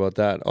be that about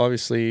that.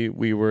 Obviously,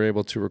 we were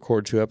able to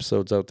record 2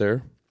 episodes out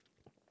there,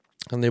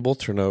 and they both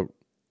turned out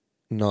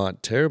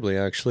not terribly,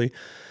 actually.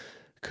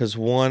 Because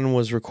one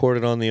was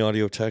recorded on the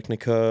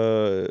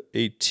Audio-Technica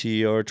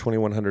ATR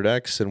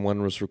 2100X and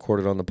one was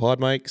recorded on the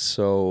PodMic.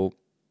 So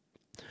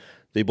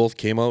they both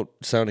came out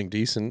sounding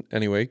decent.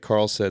 Anyway,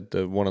 Carl said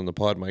the one on the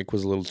PodMic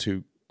was a little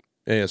too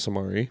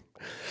ASMR-y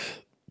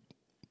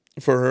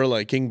for her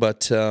liking.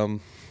 But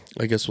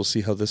I guess we'll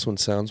see how this one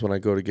sounds when I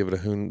go to give it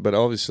a hoon. But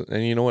obviously,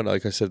 and you know what,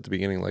 like I said at the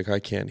beginning, like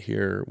I can't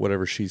hear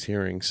whatever she's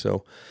hearing.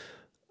 So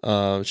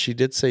she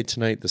did say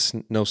tonight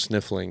no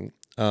sniffling.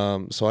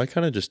 So I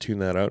kind of just tune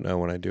that out now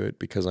when I do it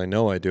because I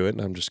know I do it and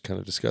I'm just kind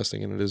of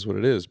disgusting and it is what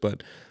it is.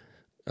 But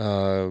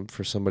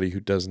for somebody who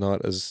does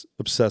not as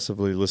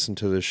obsessively listen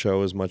to this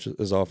show as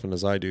often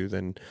as I do,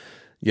 then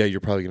yeah,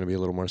 you're probably going to be a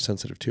little more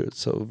sensitive to it.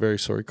 So very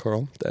sorry,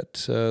 Carl, that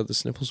the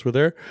sniffles were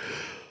there.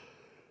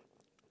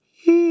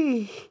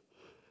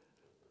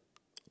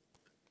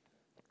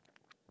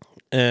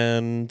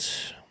 And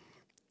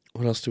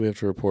what else do we have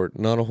to report?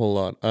 Not a whole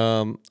lot.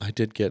 I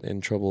did get in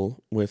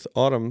trouble with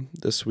Autumn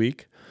this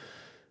week.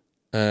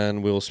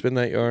 And we'll spin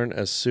that yarn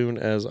as soon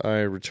as I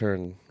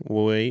return.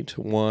 Wait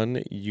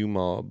one, you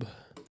mob.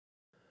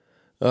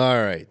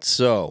 All right,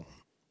 so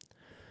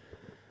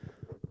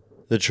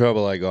the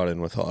trouble I got in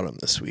with Autumn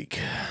this week.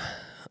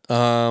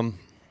 I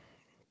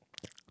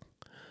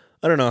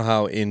don't know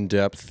how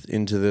in-depth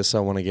into this I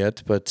want to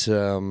get, but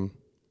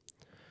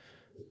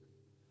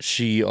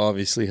she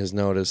obviously has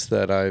noticed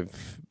that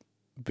I've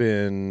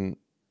been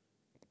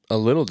a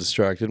little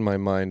distracted. My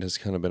mind has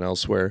kind of been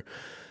elsewhere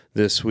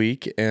this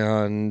week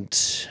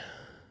and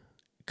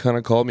kind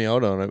of called me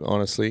out on it,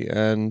 honestly.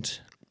 And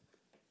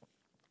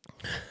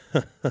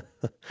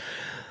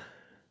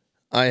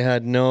I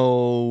had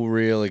no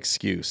real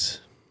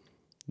excuse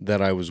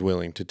that I was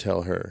willing to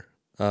tell her.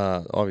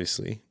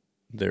 Obviously,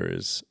 there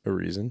is a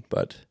reason,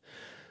 but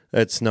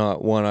it's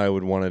not one I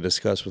would want to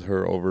discuss with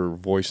her over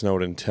voice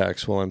note and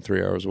text while I'm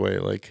 3 hours away.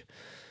 Like,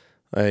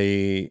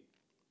 I'm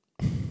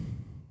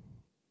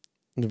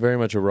very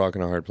much a rock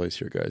and a hard place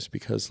here, guys,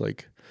 because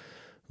like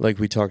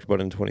we talked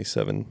about in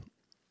 27,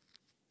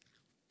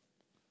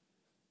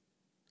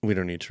 we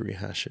don't need to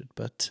rehash it,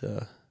 but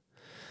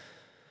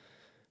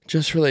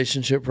just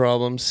relationship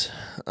problems.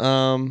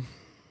 Oh,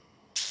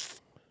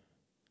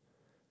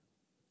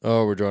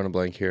 we're drawing a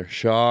blank here.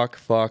 Shock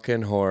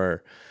fucking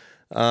horror.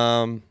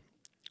 I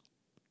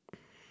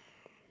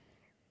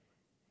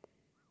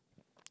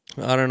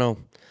don't know.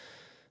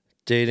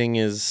 Dating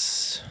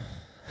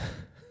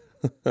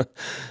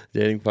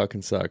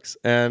fucking sucks.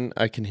 And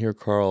I can hear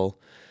Carl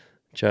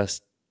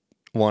just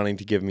wanting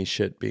to give me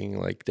shit, being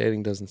like,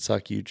 dating doesn't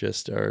suck, you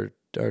just are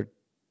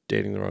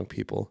dating the wrong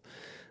people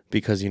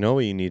because you know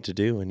what you need to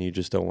do and you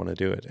just don't want to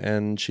do it.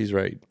 And she's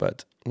right.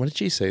 But what did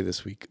she say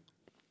this week?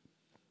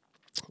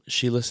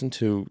 She listened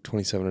to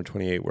 27 or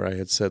 28 where I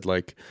had said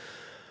like,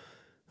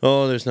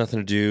 oh, there's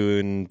nothing to do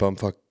in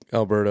bumfuck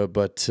Alberta,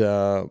 but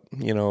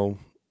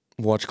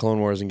watch Clone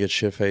Wars and get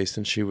shit-faced.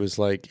 And she was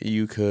like,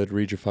 you could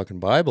read your fucking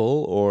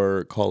Bible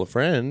or call a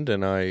friend.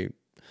 And I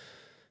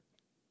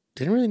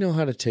didn't really know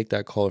how to take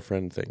that call a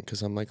friend thing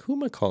because I'm like, who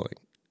am I calling?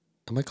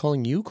 Am I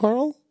calling you,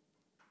 Carl?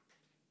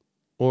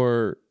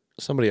 Or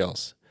somebody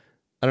else?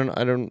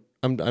 I'm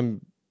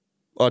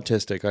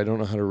autistic. I don't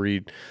know how to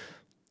read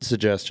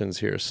suggestions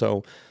here.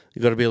 So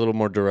you got to be a little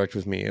more direct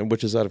with me, and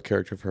which is out of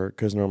character for her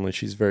because normally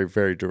she's very,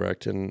 very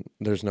direct and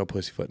there's no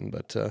pussyfooting.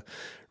 But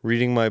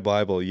reading my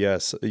Bible,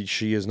 yes,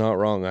 she is not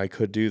wrong. I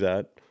could do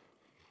that.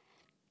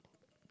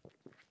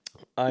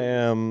 I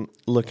am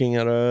looking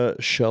at a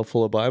shelf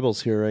full of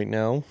Bibles here right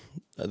now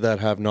that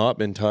have not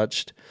been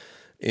touched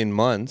in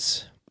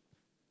months.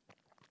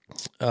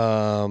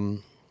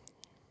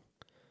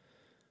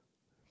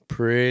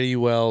 Pretty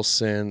well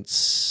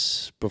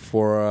since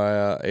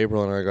before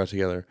April and I got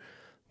together.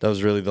 That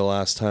was really the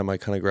last time I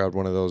kind of grabbed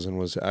one of those and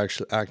was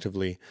actually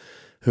actively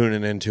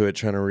hooning into it,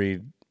 trying to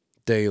read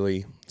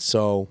daily.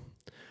 So,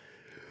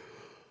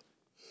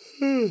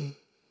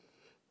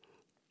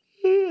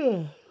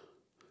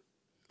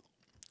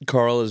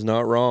 Carl is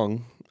not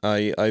wrong.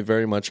 I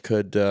very much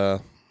could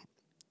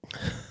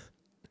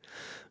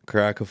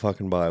crack a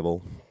fucking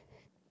Bible,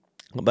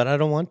 but I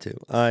don't want to.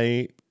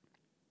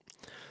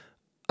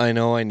 I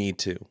know I need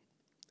to,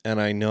 and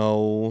I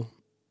know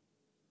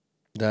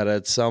that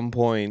at some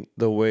point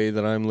the way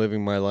that I'm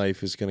living my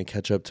life is going to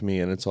catch up to me,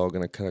 and it's all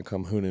going to kind of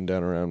come hooning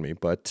down around me.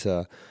 But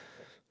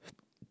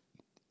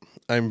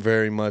I'm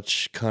very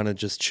much kind of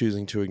just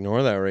choosing to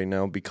ignore that right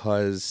now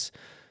because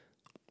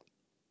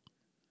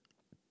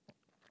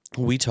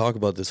we talk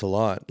about this a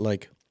lot.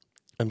 Like,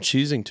 I'm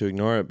choosing to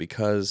ignore it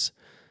because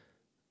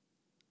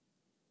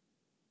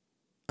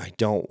I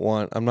don't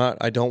want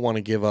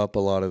to give up a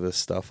lot of this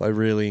stuff. I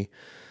really,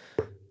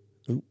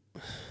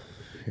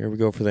 here we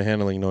go for the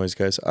handling noise,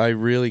 guys. I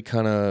really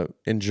kind of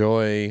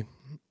enjoy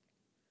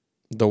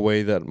the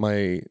way that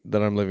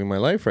I'm living my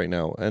life right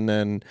now. And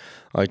then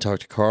I talk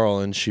to Carl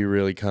and she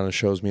really kind of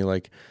shows me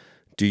like,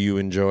 do you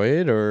enjoy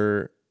it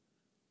or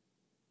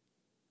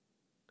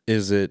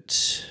is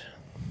it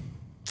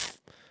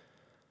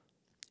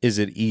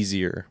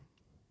easier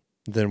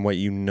than what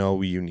you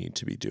know you need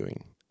to be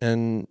doing?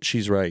 And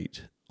she's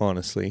right,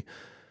 honestly.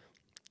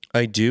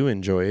 I do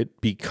enjoy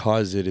it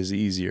because it is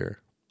easier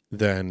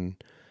than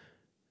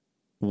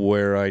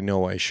where I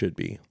know I should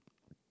be.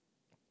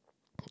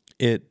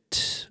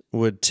 It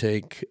would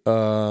take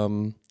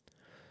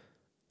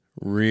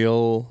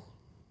real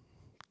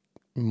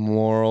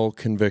moral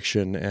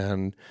conviction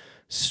and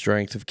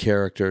strength of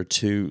character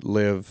to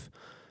live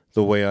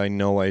the way I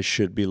know I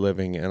should be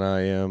living, and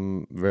I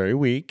am very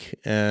weak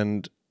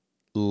and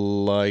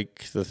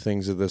like the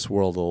things of this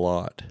world a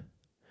lot.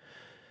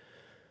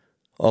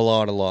 A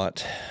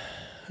lot.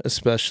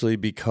 Especially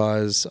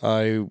because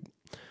I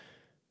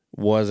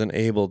wasn't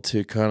able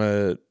to kind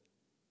of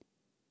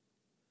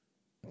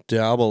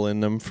dabble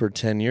in them for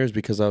 10 years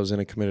because I was in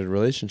a committed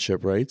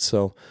relationship, right?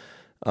 So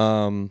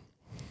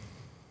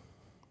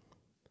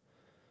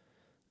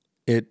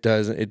it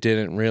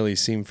didn't really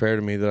seem fair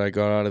to me that I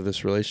got out of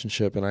this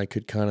relationship and I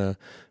could kind of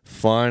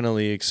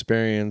finally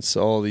experience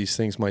all these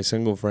things my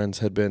single friends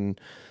had been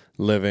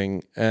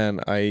living,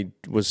 and I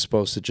was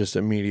supposed to just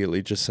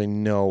immediately just say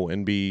no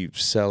and be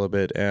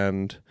celibate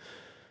and,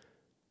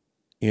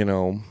 you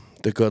know,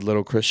 the good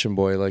little Christian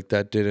boy. Like,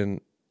 it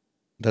didn't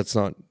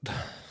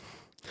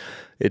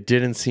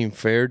seem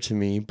fair to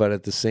me, but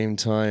at the same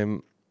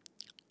time,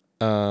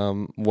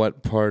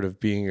 what part of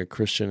being a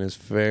Christian is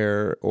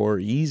fair or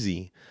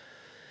easy?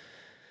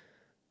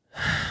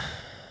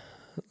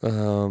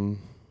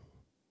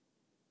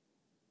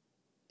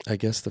 I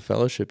guess the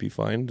fellowship you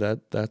find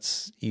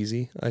that's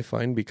easy, I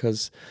find,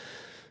 because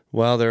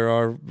while there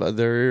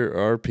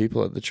are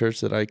people at the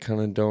church that I kind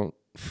of don't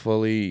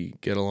fully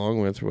get along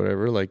with or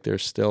whatever, like they're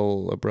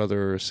still a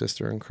brother or a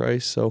sister in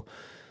Christ, so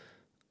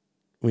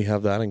we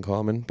have that in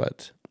common.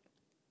 But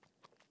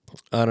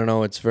I don't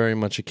know, it's very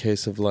much a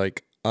case of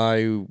like,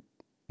 I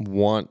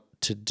want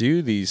to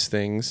do these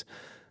things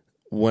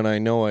when I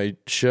know I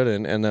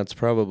shouldn't, and that's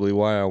probably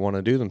why I want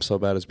to do them so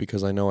bad, is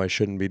because I know I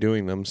shouldn't be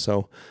doing them.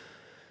 So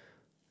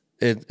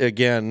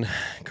again,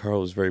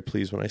 Carl was very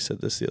pleased when I said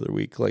this the other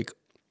week. Like,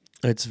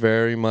 it's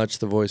very much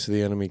the voice of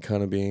the enemy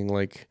kind of being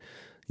like,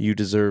 you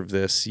deserve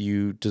this.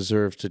 You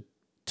deserve to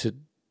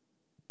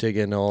dig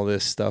into all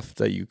this stuff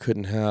that you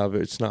couldn't have.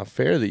 It's not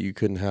fair that you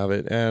couldn't have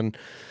it. And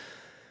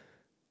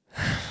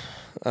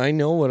I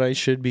know what I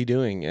should be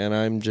doing, and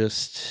I'm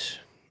just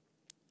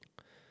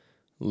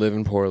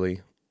living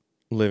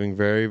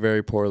very,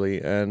 very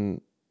poorly.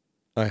 And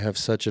I have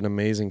such an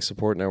amazing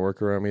support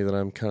network around me that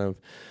I'm kind of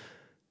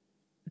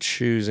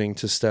choosing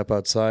to step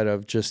outside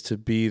of just to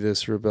be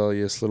this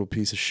rebellious little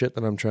piece of shit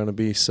that I'm trying to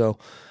be. So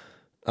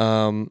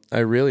I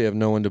really have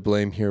no one to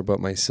blame here but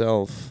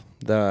myself.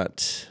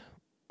 That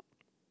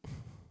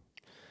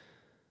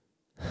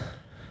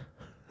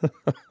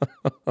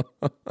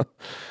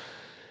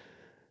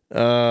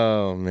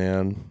oh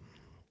man.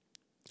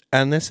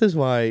 And this is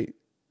why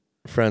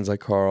friends like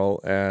Carl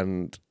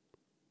and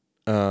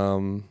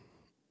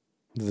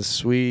the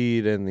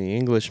Swede and the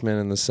Englishman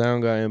and the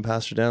sound guy and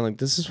Pastor Dan, like,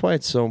 this is why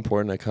it's so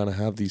important to kind of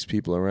have these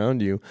people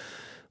around you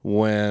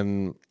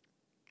when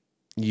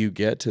you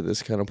get to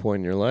this kind of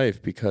point in your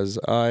life, because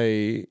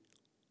I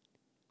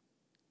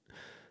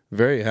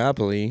very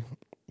happily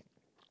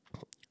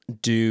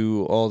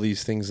do all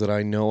these things that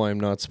I know I'm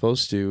not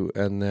supposed to,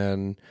 and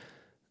then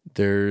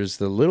there's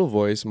the little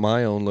voice,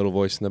 my own little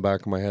voice in the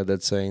back of my head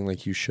that's saying,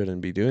 like, you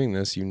shouldn't be doing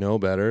this. You know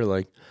better.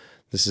 Like,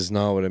 this is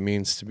not what it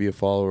means to be a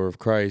follower of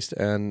Christ.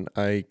 And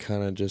I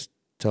kind of just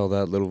tell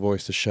that little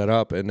voice to shut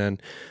up. And then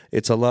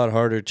it's a lot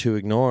harder to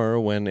ignore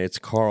when it's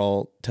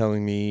Carl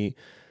telling me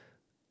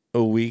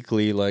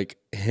weekly, like,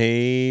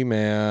 hey,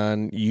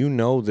 man, you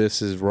know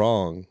this is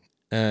wrong.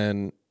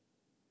 And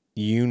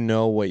you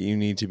know what you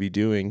need to be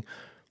doing.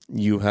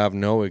 You have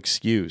no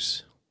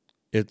excuse.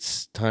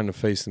 It's time to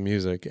face the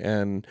music.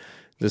 And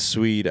the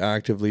Swede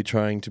actively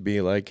trying to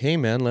be like, hey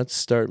man, let's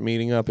start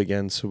meeting up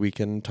again so we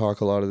can talk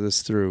a lot of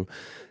this through.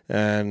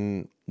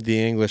 And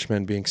the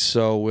Englishman being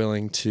so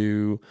willing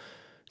to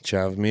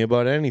chat with me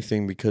about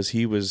anything because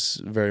he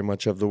was very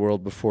much of the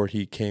world before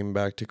he came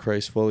back to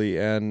Christ fully.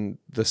 And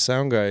the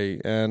sound guy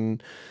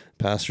and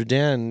Pastor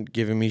Dan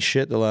giving me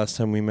shit the last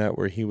time we met,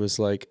 where he was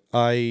like,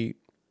 I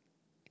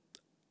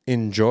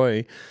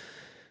enjoy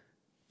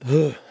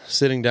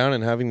sitting down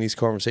and having these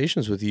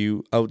conversations with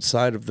you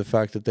outside of the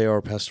fact that they are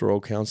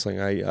pastoral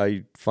counseling.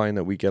 I find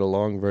that we get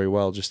along very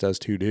well just as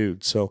two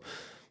dudes. So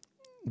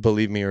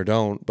believe me or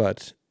don't,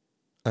 but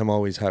I'm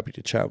always happy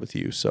to chat with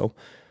you. So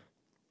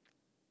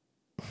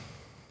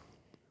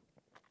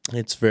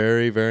it's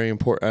very, very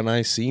important. And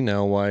I see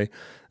now why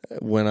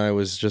when I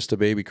was just a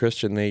baby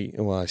Christian,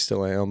 I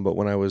still am, but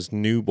when I was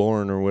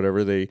newborn or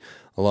whatever, a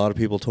lot of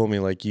people told me,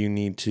 like, you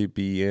need to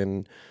be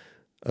in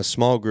a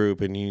small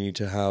group and you need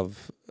to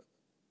have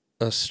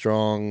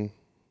you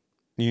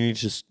need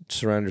to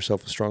surround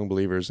yourself with strong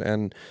believers.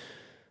 And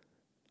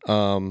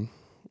at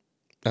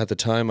the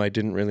time I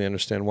didn't really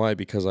understand why,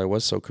 because I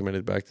was so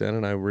committed back then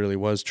and I really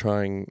was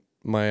trying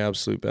my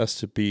absolute best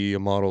to be a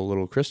model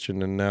little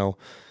Christian. And now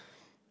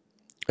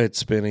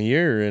it's been a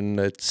year and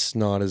it's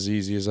not as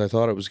easy as I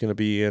thought it was going to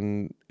be.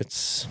 And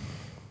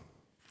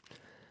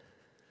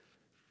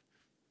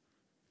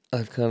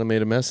I've kind of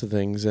made a mess of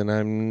things, and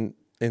I'm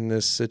in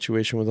this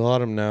situation with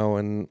Autumn now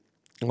and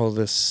all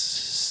this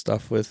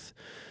stuff with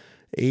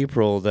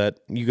April that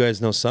you guys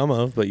know some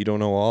of, but you don't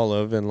know all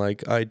of. And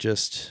like,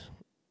 it's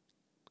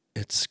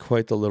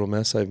quite the little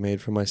mess I've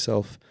made for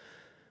myself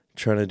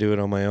trying to do it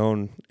on my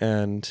own.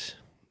 And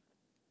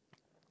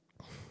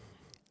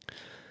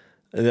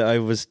I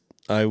was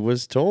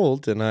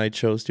told, and I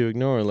chose to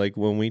ignore, like,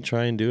 when we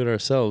try and do it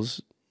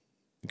ourselves,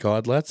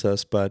 God lets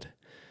us, but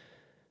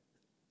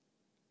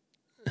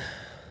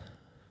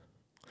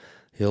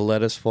he'll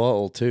let us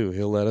fall too.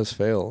 He'll let us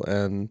fail,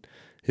 and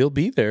he'll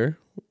be there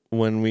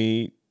when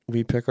we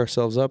pick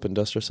ourselves up and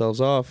dust ourselves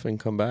off and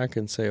come back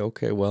and say,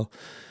 okay, well,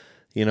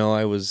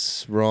 I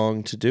was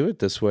wrong to do it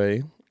this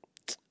way.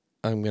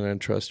 I'm going to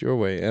trust your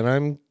way.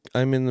 And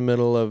I'm in the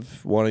middle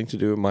of wanting to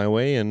do it my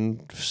way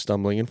and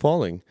stumbling and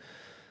falling.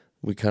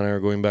 We kind of are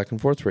going back and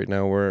forth right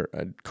now, where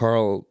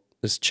Carl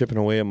is chipping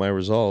away at my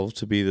resolve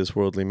to be this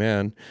worldly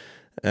man.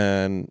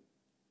 And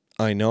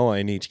I know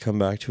I need to come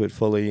back to it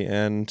fully,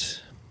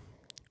 and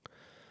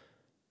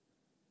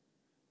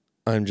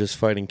I'm just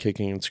fighting,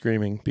 kicking, and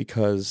screaming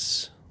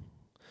because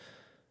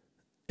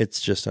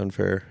it's just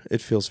unfair.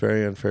 It feels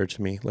very unfair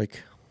to me.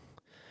 Like,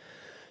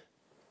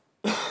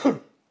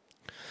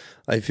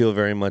 I feel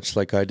very much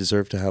like I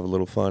deserve to have a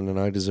little fun, and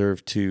I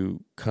deserve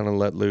to kind of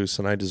let loose,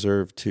 and I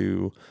deserve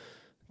to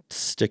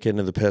stick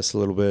into the piss a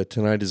little bit,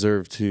 and I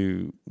deserve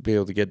to be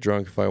able to get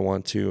drunk if I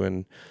want to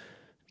and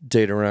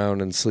date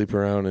around and sleep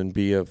around and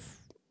be a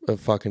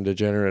fucking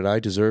degenerate. I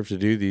deserve to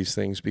do these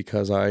things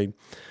because I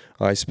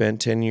spent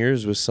 10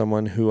 years with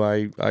someone who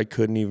I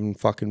couldn't even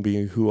fucking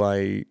be who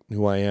I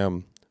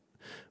am.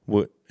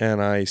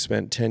 And I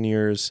spent 10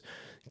 years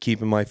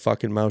keeping my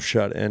fucking mouth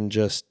shut and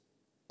just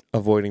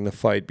avoiding the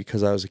fight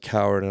because I was a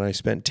coward. And I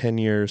spent 10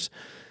 years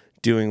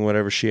doing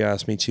whatever she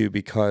asked me to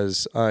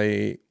because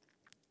I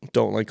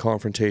don't like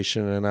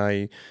confrontation,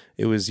 and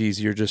it was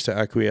easier just to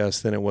acquiesce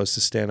than it was to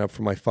stand up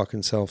for my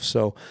fucking self.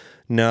 So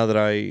now that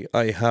I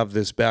have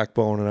this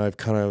backbone and I've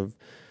kind of,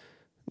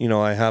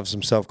 I have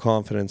some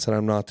self-confidence and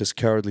I'm not this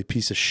cowardly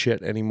piece of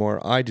shit anymore,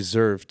 I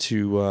deserve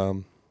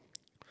to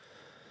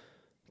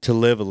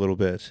live a little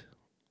bit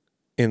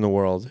in the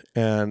world.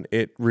 And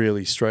it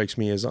really strikes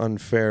me as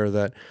unfair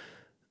that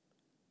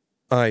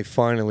I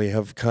finally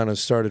have kind of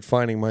started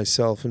finding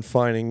myself and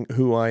finding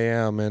who I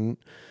am and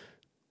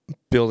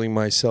building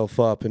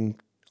myself up and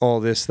all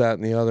this, that,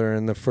 and the other.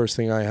 And the first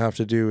thing I have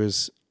to do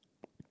is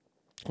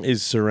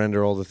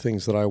surrender all the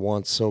things that I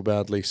want so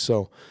badly.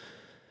 So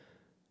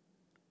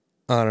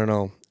I don't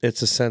know.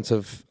 It's a sense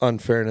of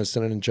unfairness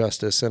and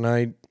injustice.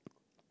 And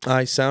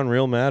I sound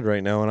real mad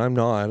right now, and I'm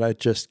not. I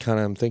just kind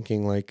of am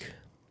thinking, like,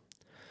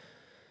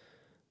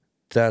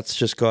 that's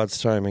just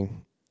God's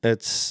timing.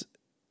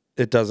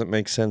 It doesn't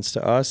make sense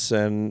to us,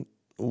 and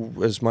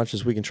as much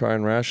as we can try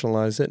and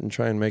rationalize it and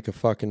try and make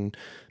fucking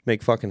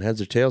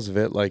heads or tails of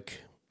it, like,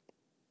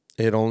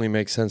 it only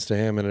makes sense to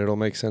him, and it'll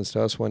make sense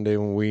to us one day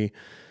when we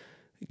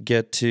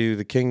get to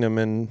the kingdom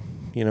and,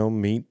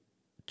 meet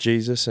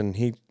Jesus.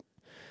 And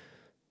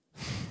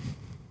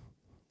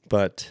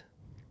but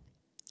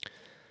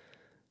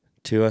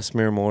to us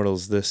mere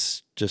mortals,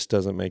 this just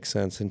doesn't make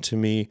sense. And to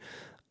me,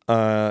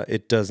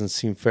 it doesn't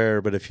seem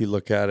fair, but if you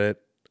look at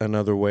it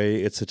another way,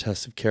 it's a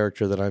test of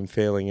character that I'm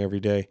failing every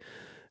day.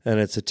 And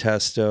it's a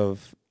test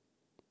of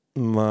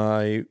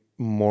my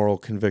moral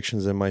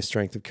convictions and my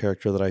strength of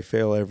character that I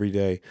fail every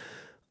day.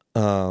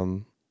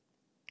 And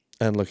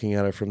looking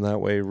at it from that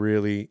way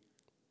really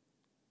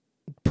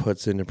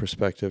puts into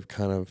perspective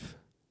kind of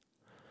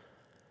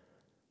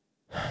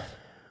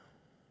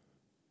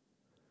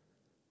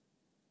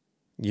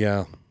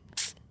yeah,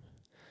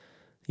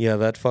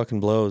 that fucking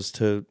blows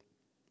to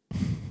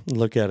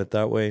look at it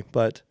that way.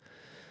 But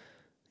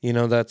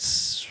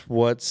that's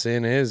what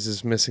sin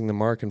is missing the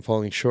mark and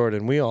falling short.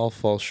 And we all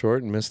fall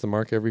short and miss the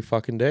mark every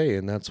fucking day.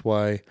 And that's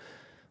why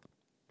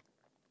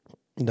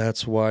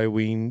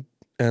we,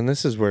 and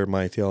this is where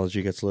my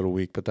theology gets a little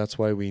weak, but that's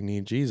why we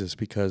need Jesus,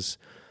 because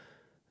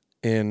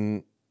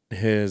in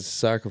his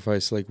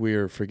sacrifice, like, we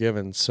are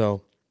forgiven.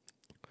 So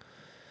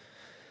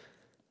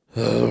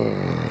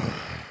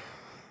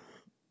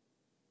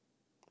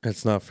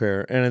it's not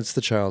fair. And it's the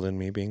child in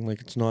me being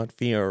like, it's not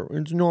fair.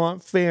 It's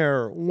not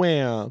fair.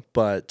 Where?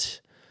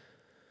 But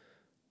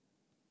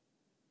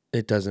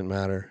it doesn't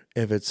matter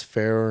if it's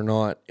fair or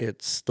not.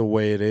 It's the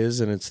way it is,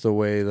 and it's the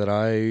way that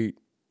I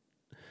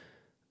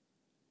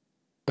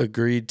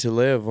agreed to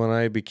live when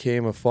I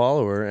became a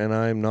follower, and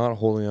I'm not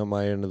holding up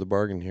my end of the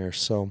bargain here.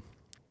 So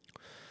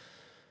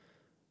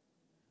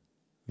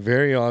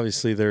very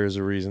obviously there is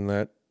a reason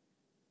that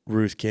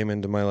Ruth came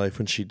into my life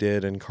when she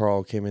did, and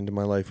Carl came into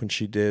my life when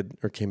she did,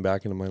 or came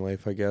back into my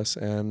life, I guess.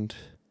 And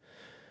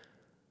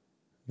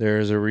there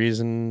is a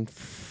reason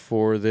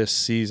for this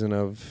season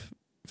of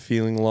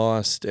feeling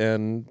lost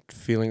and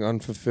feeling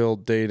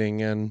unfulfilled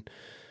dating. And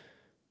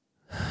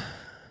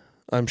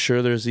I'm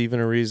sure there's even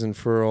a reason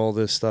for all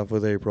this stuff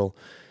with April,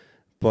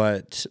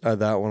 but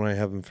that one I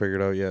haven't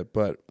figured out yet.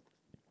 But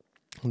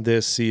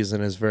this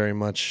season is very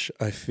much,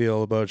 I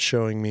feel, about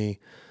showing me,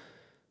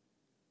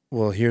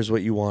 well, here's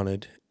what you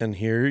wanted, and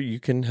here you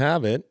can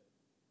have it.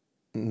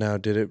 Now,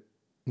 did it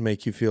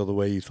make you feel the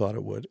way you thought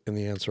it would? And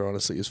the answer,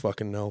 honestly, is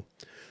fucking no.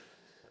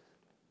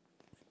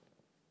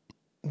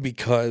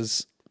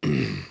 Because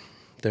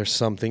there's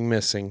something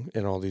missing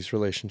in all these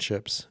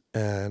relationships,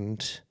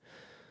 and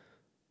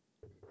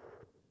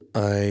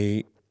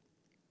I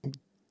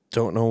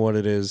don't know what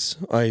it is.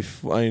 I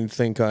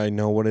think I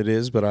know what it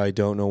is, but I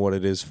don't know what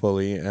it is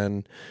fully,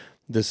 and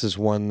this is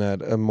one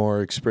that a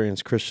more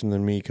experienced Christian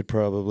than me could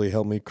probably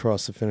help me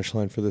cross the finish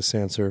line for this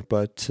answer.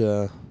 But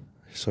so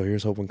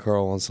here's hoping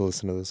Carl wants to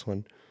listen to this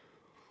one.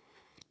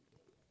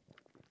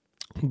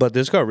 But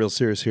this got real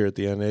serious here at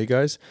the end,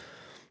 guys?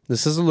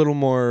 This is a little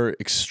more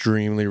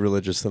extremely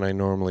religious than I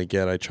normally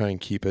get. I try and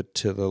keep it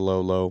to the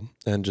low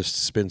and just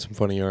spin some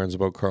funny yarns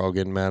about Carl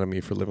getting mad at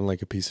me for living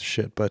like a piece of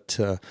shit. But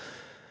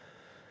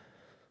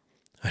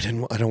I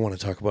don't want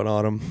to talk about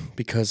Autumn,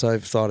 because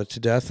I've thought it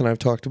to death, and I've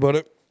talked about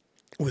it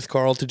with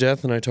Carl to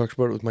death, and I talked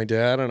about it with my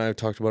dad, and I've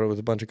talked about it with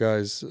a bunch of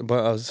guys,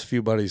 a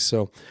few buddies.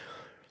 So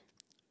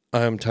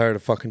I'm tired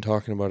of fucking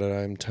talking about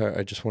it.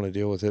 I just want to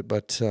deal with it.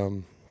 But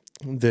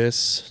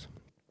this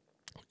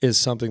is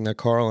something that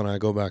Carl and I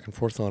go back and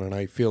forth on, and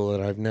I feel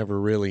that I've never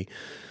really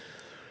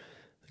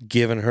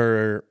given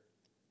her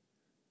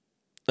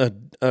a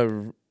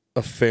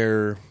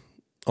fair,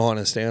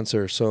 honest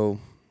answer. So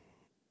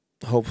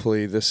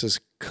hopefully this is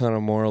kind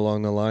of more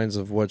along the lines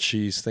of what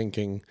she's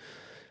thinking.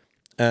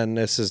 And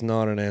this is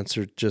not an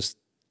answer just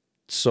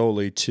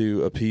solely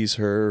to appease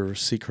her or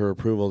seek her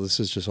approval. This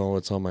is just all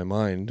that's on my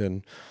mind.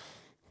 And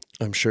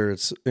I'm sure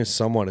it's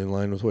somewhat in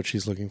line with what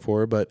she's looking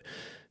for. But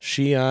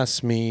she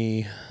asked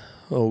me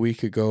a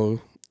week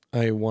ago,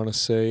 I want to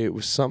say it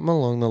was something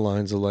along the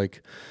lines of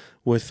like,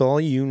 with all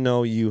you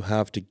know you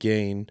have to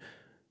gain,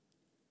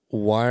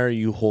 why are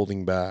you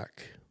holding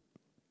back?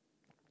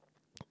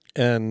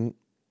 And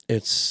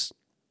it's,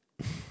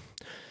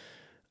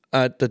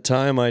 at the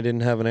time I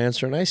didn't have an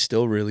answer, and I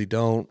still really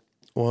don't,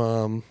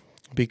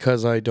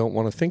 because I don't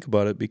want to think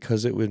about it,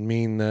 because it would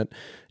mean that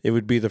it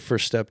would be the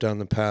first step down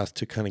the path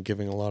to kind of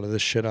giving a lot of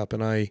this shit up.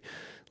 And I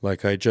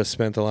just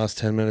spent the last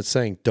 10 minutes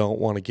saying, don't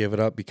want to give it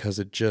up, because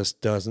it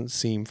just doesn't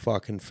seem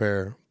fucking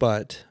fair.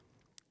 But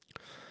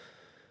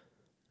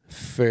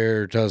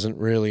fair doesn't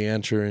really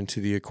enter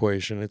into the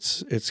equation.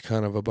 It's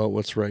kind of about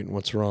what's right and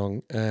what's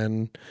wrong.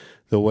 And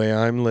the way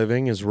I'm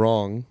living is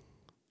wrong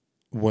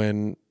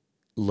when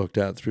looked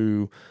at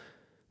through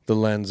the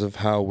lens of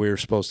how we're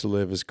supposed to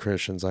live as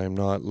Christians. I am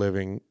not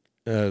living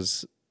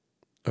as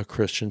a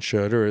Christian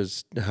should, or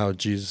as how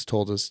Jesus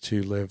told us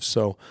to live.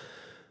 So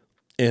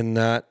in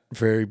that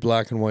very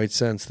black and white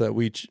sense that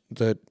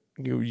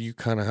you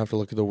kind of have to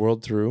look at the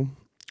world through,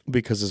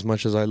 because as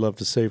much as I love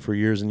to say for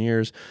years and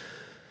years,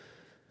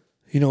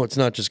 it's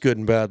not just good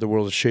and bad, the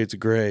world is shades of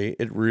gray.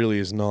 It really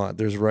is not.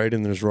 There's right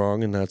and there's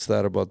wrong, and that's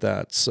that about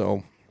that.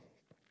 So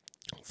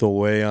the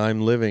way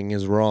I'm living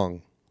is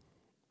wrong.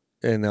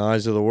 In the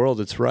eyes of the world,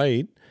 it's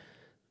right,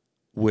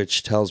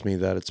 which tells me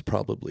that it's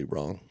probably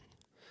wrong.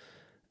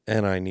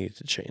 And I need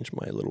to change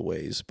my little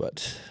ways,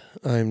 but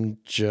I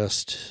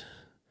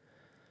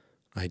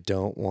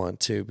don't want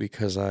to,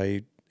 because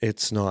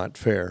it's not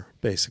fair,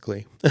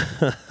 basically.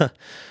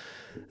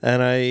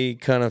 And I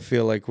kind of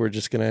feel like we're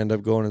just going to end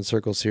up going in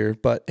circles here.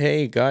 But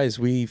hey, guys,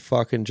 we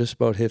fucking just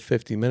about hit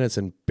 50 minutes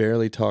and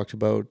barely talked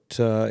about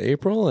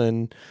April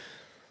and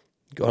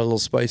got a little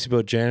spicy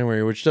about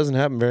January, which doesn't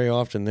happen very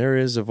often. There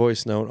is a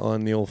voice note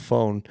on the old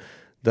phone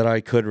that I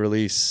could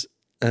release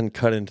and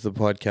cut into the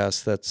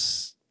podcast.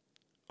 That's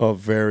a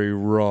very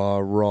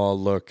raw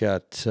look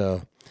at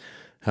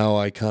how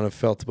I kind of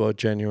felt about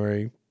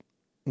January,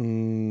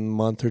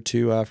 month or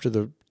two after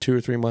 2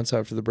 or 3 months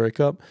after the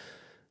breakup,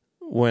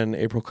 when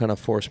April kind of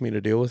forced me to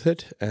deal with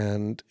it.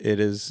 And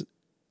it's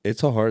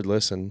a hard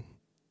listen.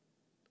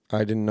 I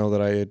didn't know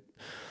that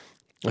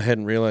I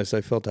hadn't realized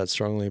I felt that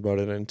strongly about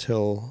it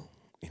until,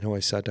 I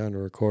sat down to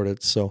record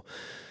it. So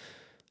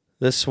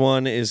this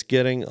one is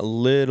getting a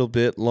little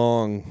bit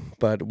long,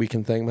 but we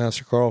can thank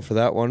Master Carl for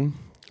that one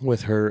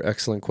with her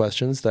excellent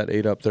questions that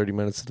ate up 30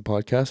 minutes of the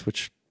podcast,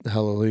 which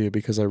hallelujah,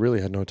 because I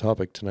really had no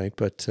topic tonight.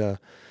 But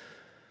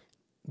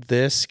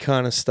this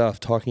kind of stuff,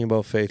 talking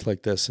about faith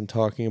like this and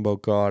talking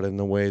about God and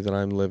the way that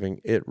I'm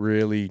living, it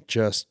really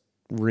just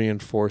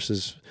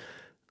reinforces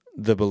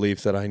the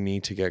belief that I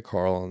need to get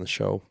Carl on the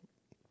show,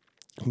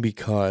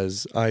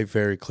 because I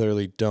very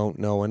clearly don't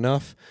know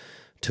enough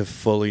to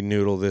fully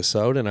noodle this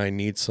out, and I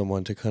need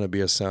someone to kind of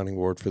be a sounding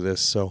board for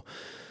this. So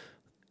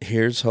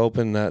here's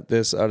hoping that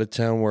this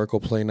out-of-town work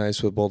will play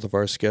nice with both of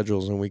our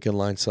schedules and we can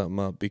line something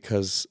up,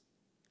 because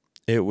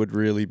it would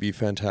really be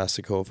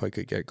fantastical if I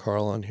could get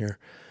Carl on here,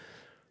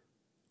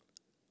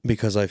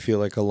 because I feel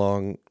like a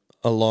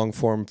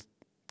long-form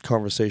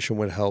conversation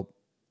would help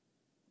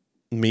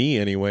me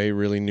anyway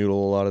really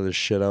noodle a lot of this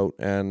shit out.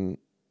 And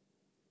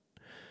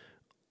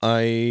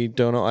I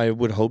don't know, I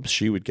would hope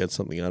she would get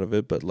something out of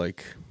it, but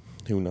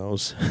who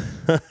knows?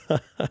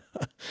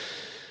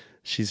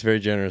 She's very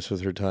generous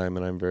with her time,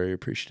 and I'm very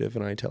appreciative,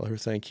 and I tell her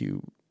thank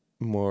you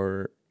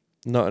more,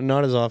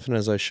 not as often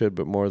as I should,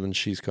 but more than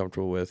she's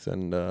comfortable with.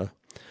 And I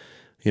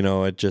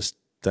just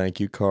thank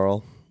you,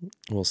 Carl.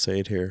 We'll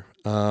say it here.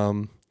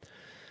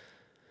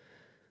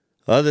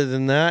 Other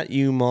than that,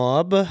 you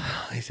mob,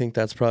 I think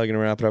that's probably going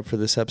to wrap it up for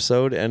this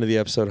episode. End of the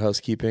episode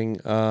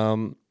housekeeping.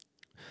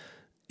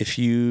 If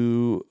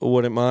you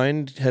wouldn't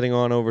mind heading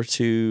on over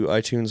to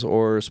iTunes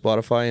or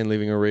Spotify and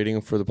leaving a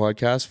rating for the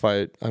podcast,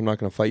 I'm not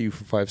going to fight you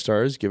for 5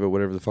 stars. Give it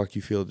whatever the fuck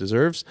you feel it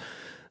deserves.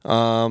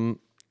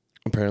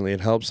 Apparently it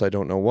helps. I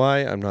don't know why.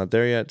 I'm not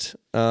there yet.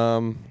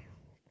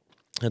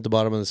 At the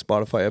bottom of the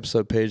Spotify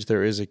episode page,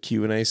 there is a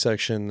Q&A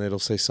section. It'll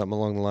say something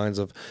along the lines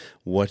of,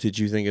 what did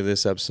you think of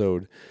this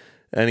episode?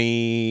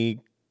 Any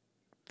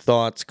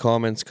thoughts,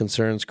 comments,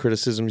 concerns,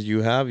 criticisms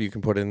you have, you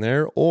can put in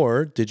there.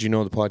 Or did you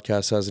know the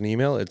podcast has an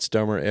email? It's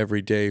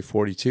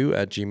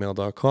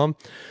dumbereveryday42@gmail.com.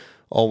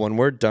 All one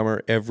word,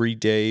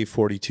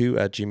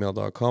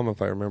 dumbereveryday42@gmail.com.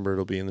 If I remember,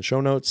 it'll be in the show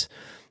notes.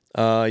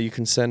 You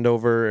can send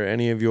over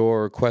any of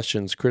your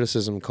questions,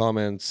 criticism,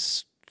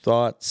 comments,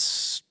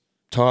 thoughts,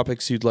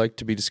 topics you'd like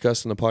to be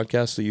discussed in the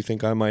podcast that you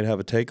think I might have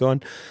a take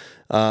on.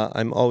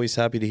 I'm always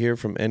happy to hear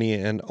from any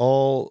and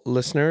all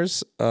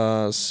listeners.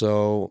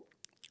 So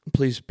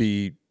please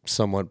be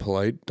somewhat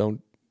polite.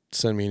 Don't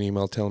send me an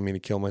email telling me to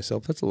kill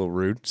myself. That's a little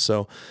rude.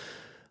 So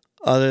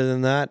other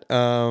than that,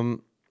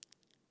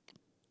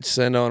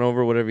 send on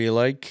over whatever you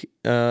like.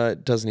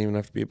 It doesn't even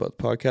have to be about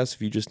the podcast.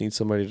 If you just need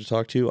somebody to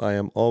talk to, I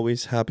am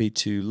always happy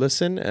to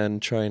listen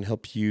and try and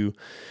help you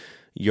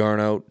yarn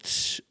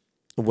out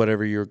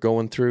whatever you're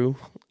going through.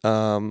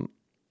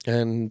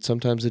 And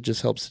sometimes it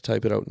just helps to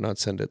type it out and not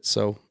send it.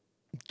 So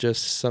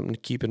just something to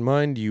keep in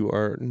mind. You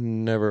are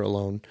never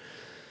alone.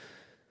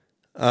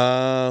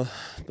 But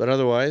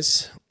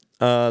otherwise,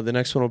 the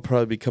next one will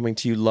probably be coming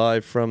to you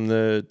live from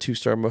the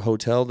 2-star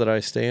hotel that I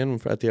stay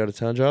in at the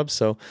out-of-town job.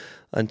 So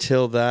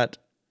until that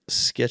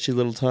sketchy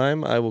little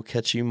time, I will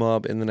catch you,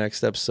 mob, in the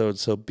next episode.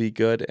 So be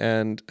good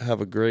and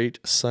have a great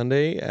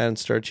Sunday and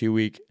start your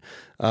week.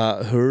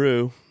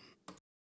 Hooroo.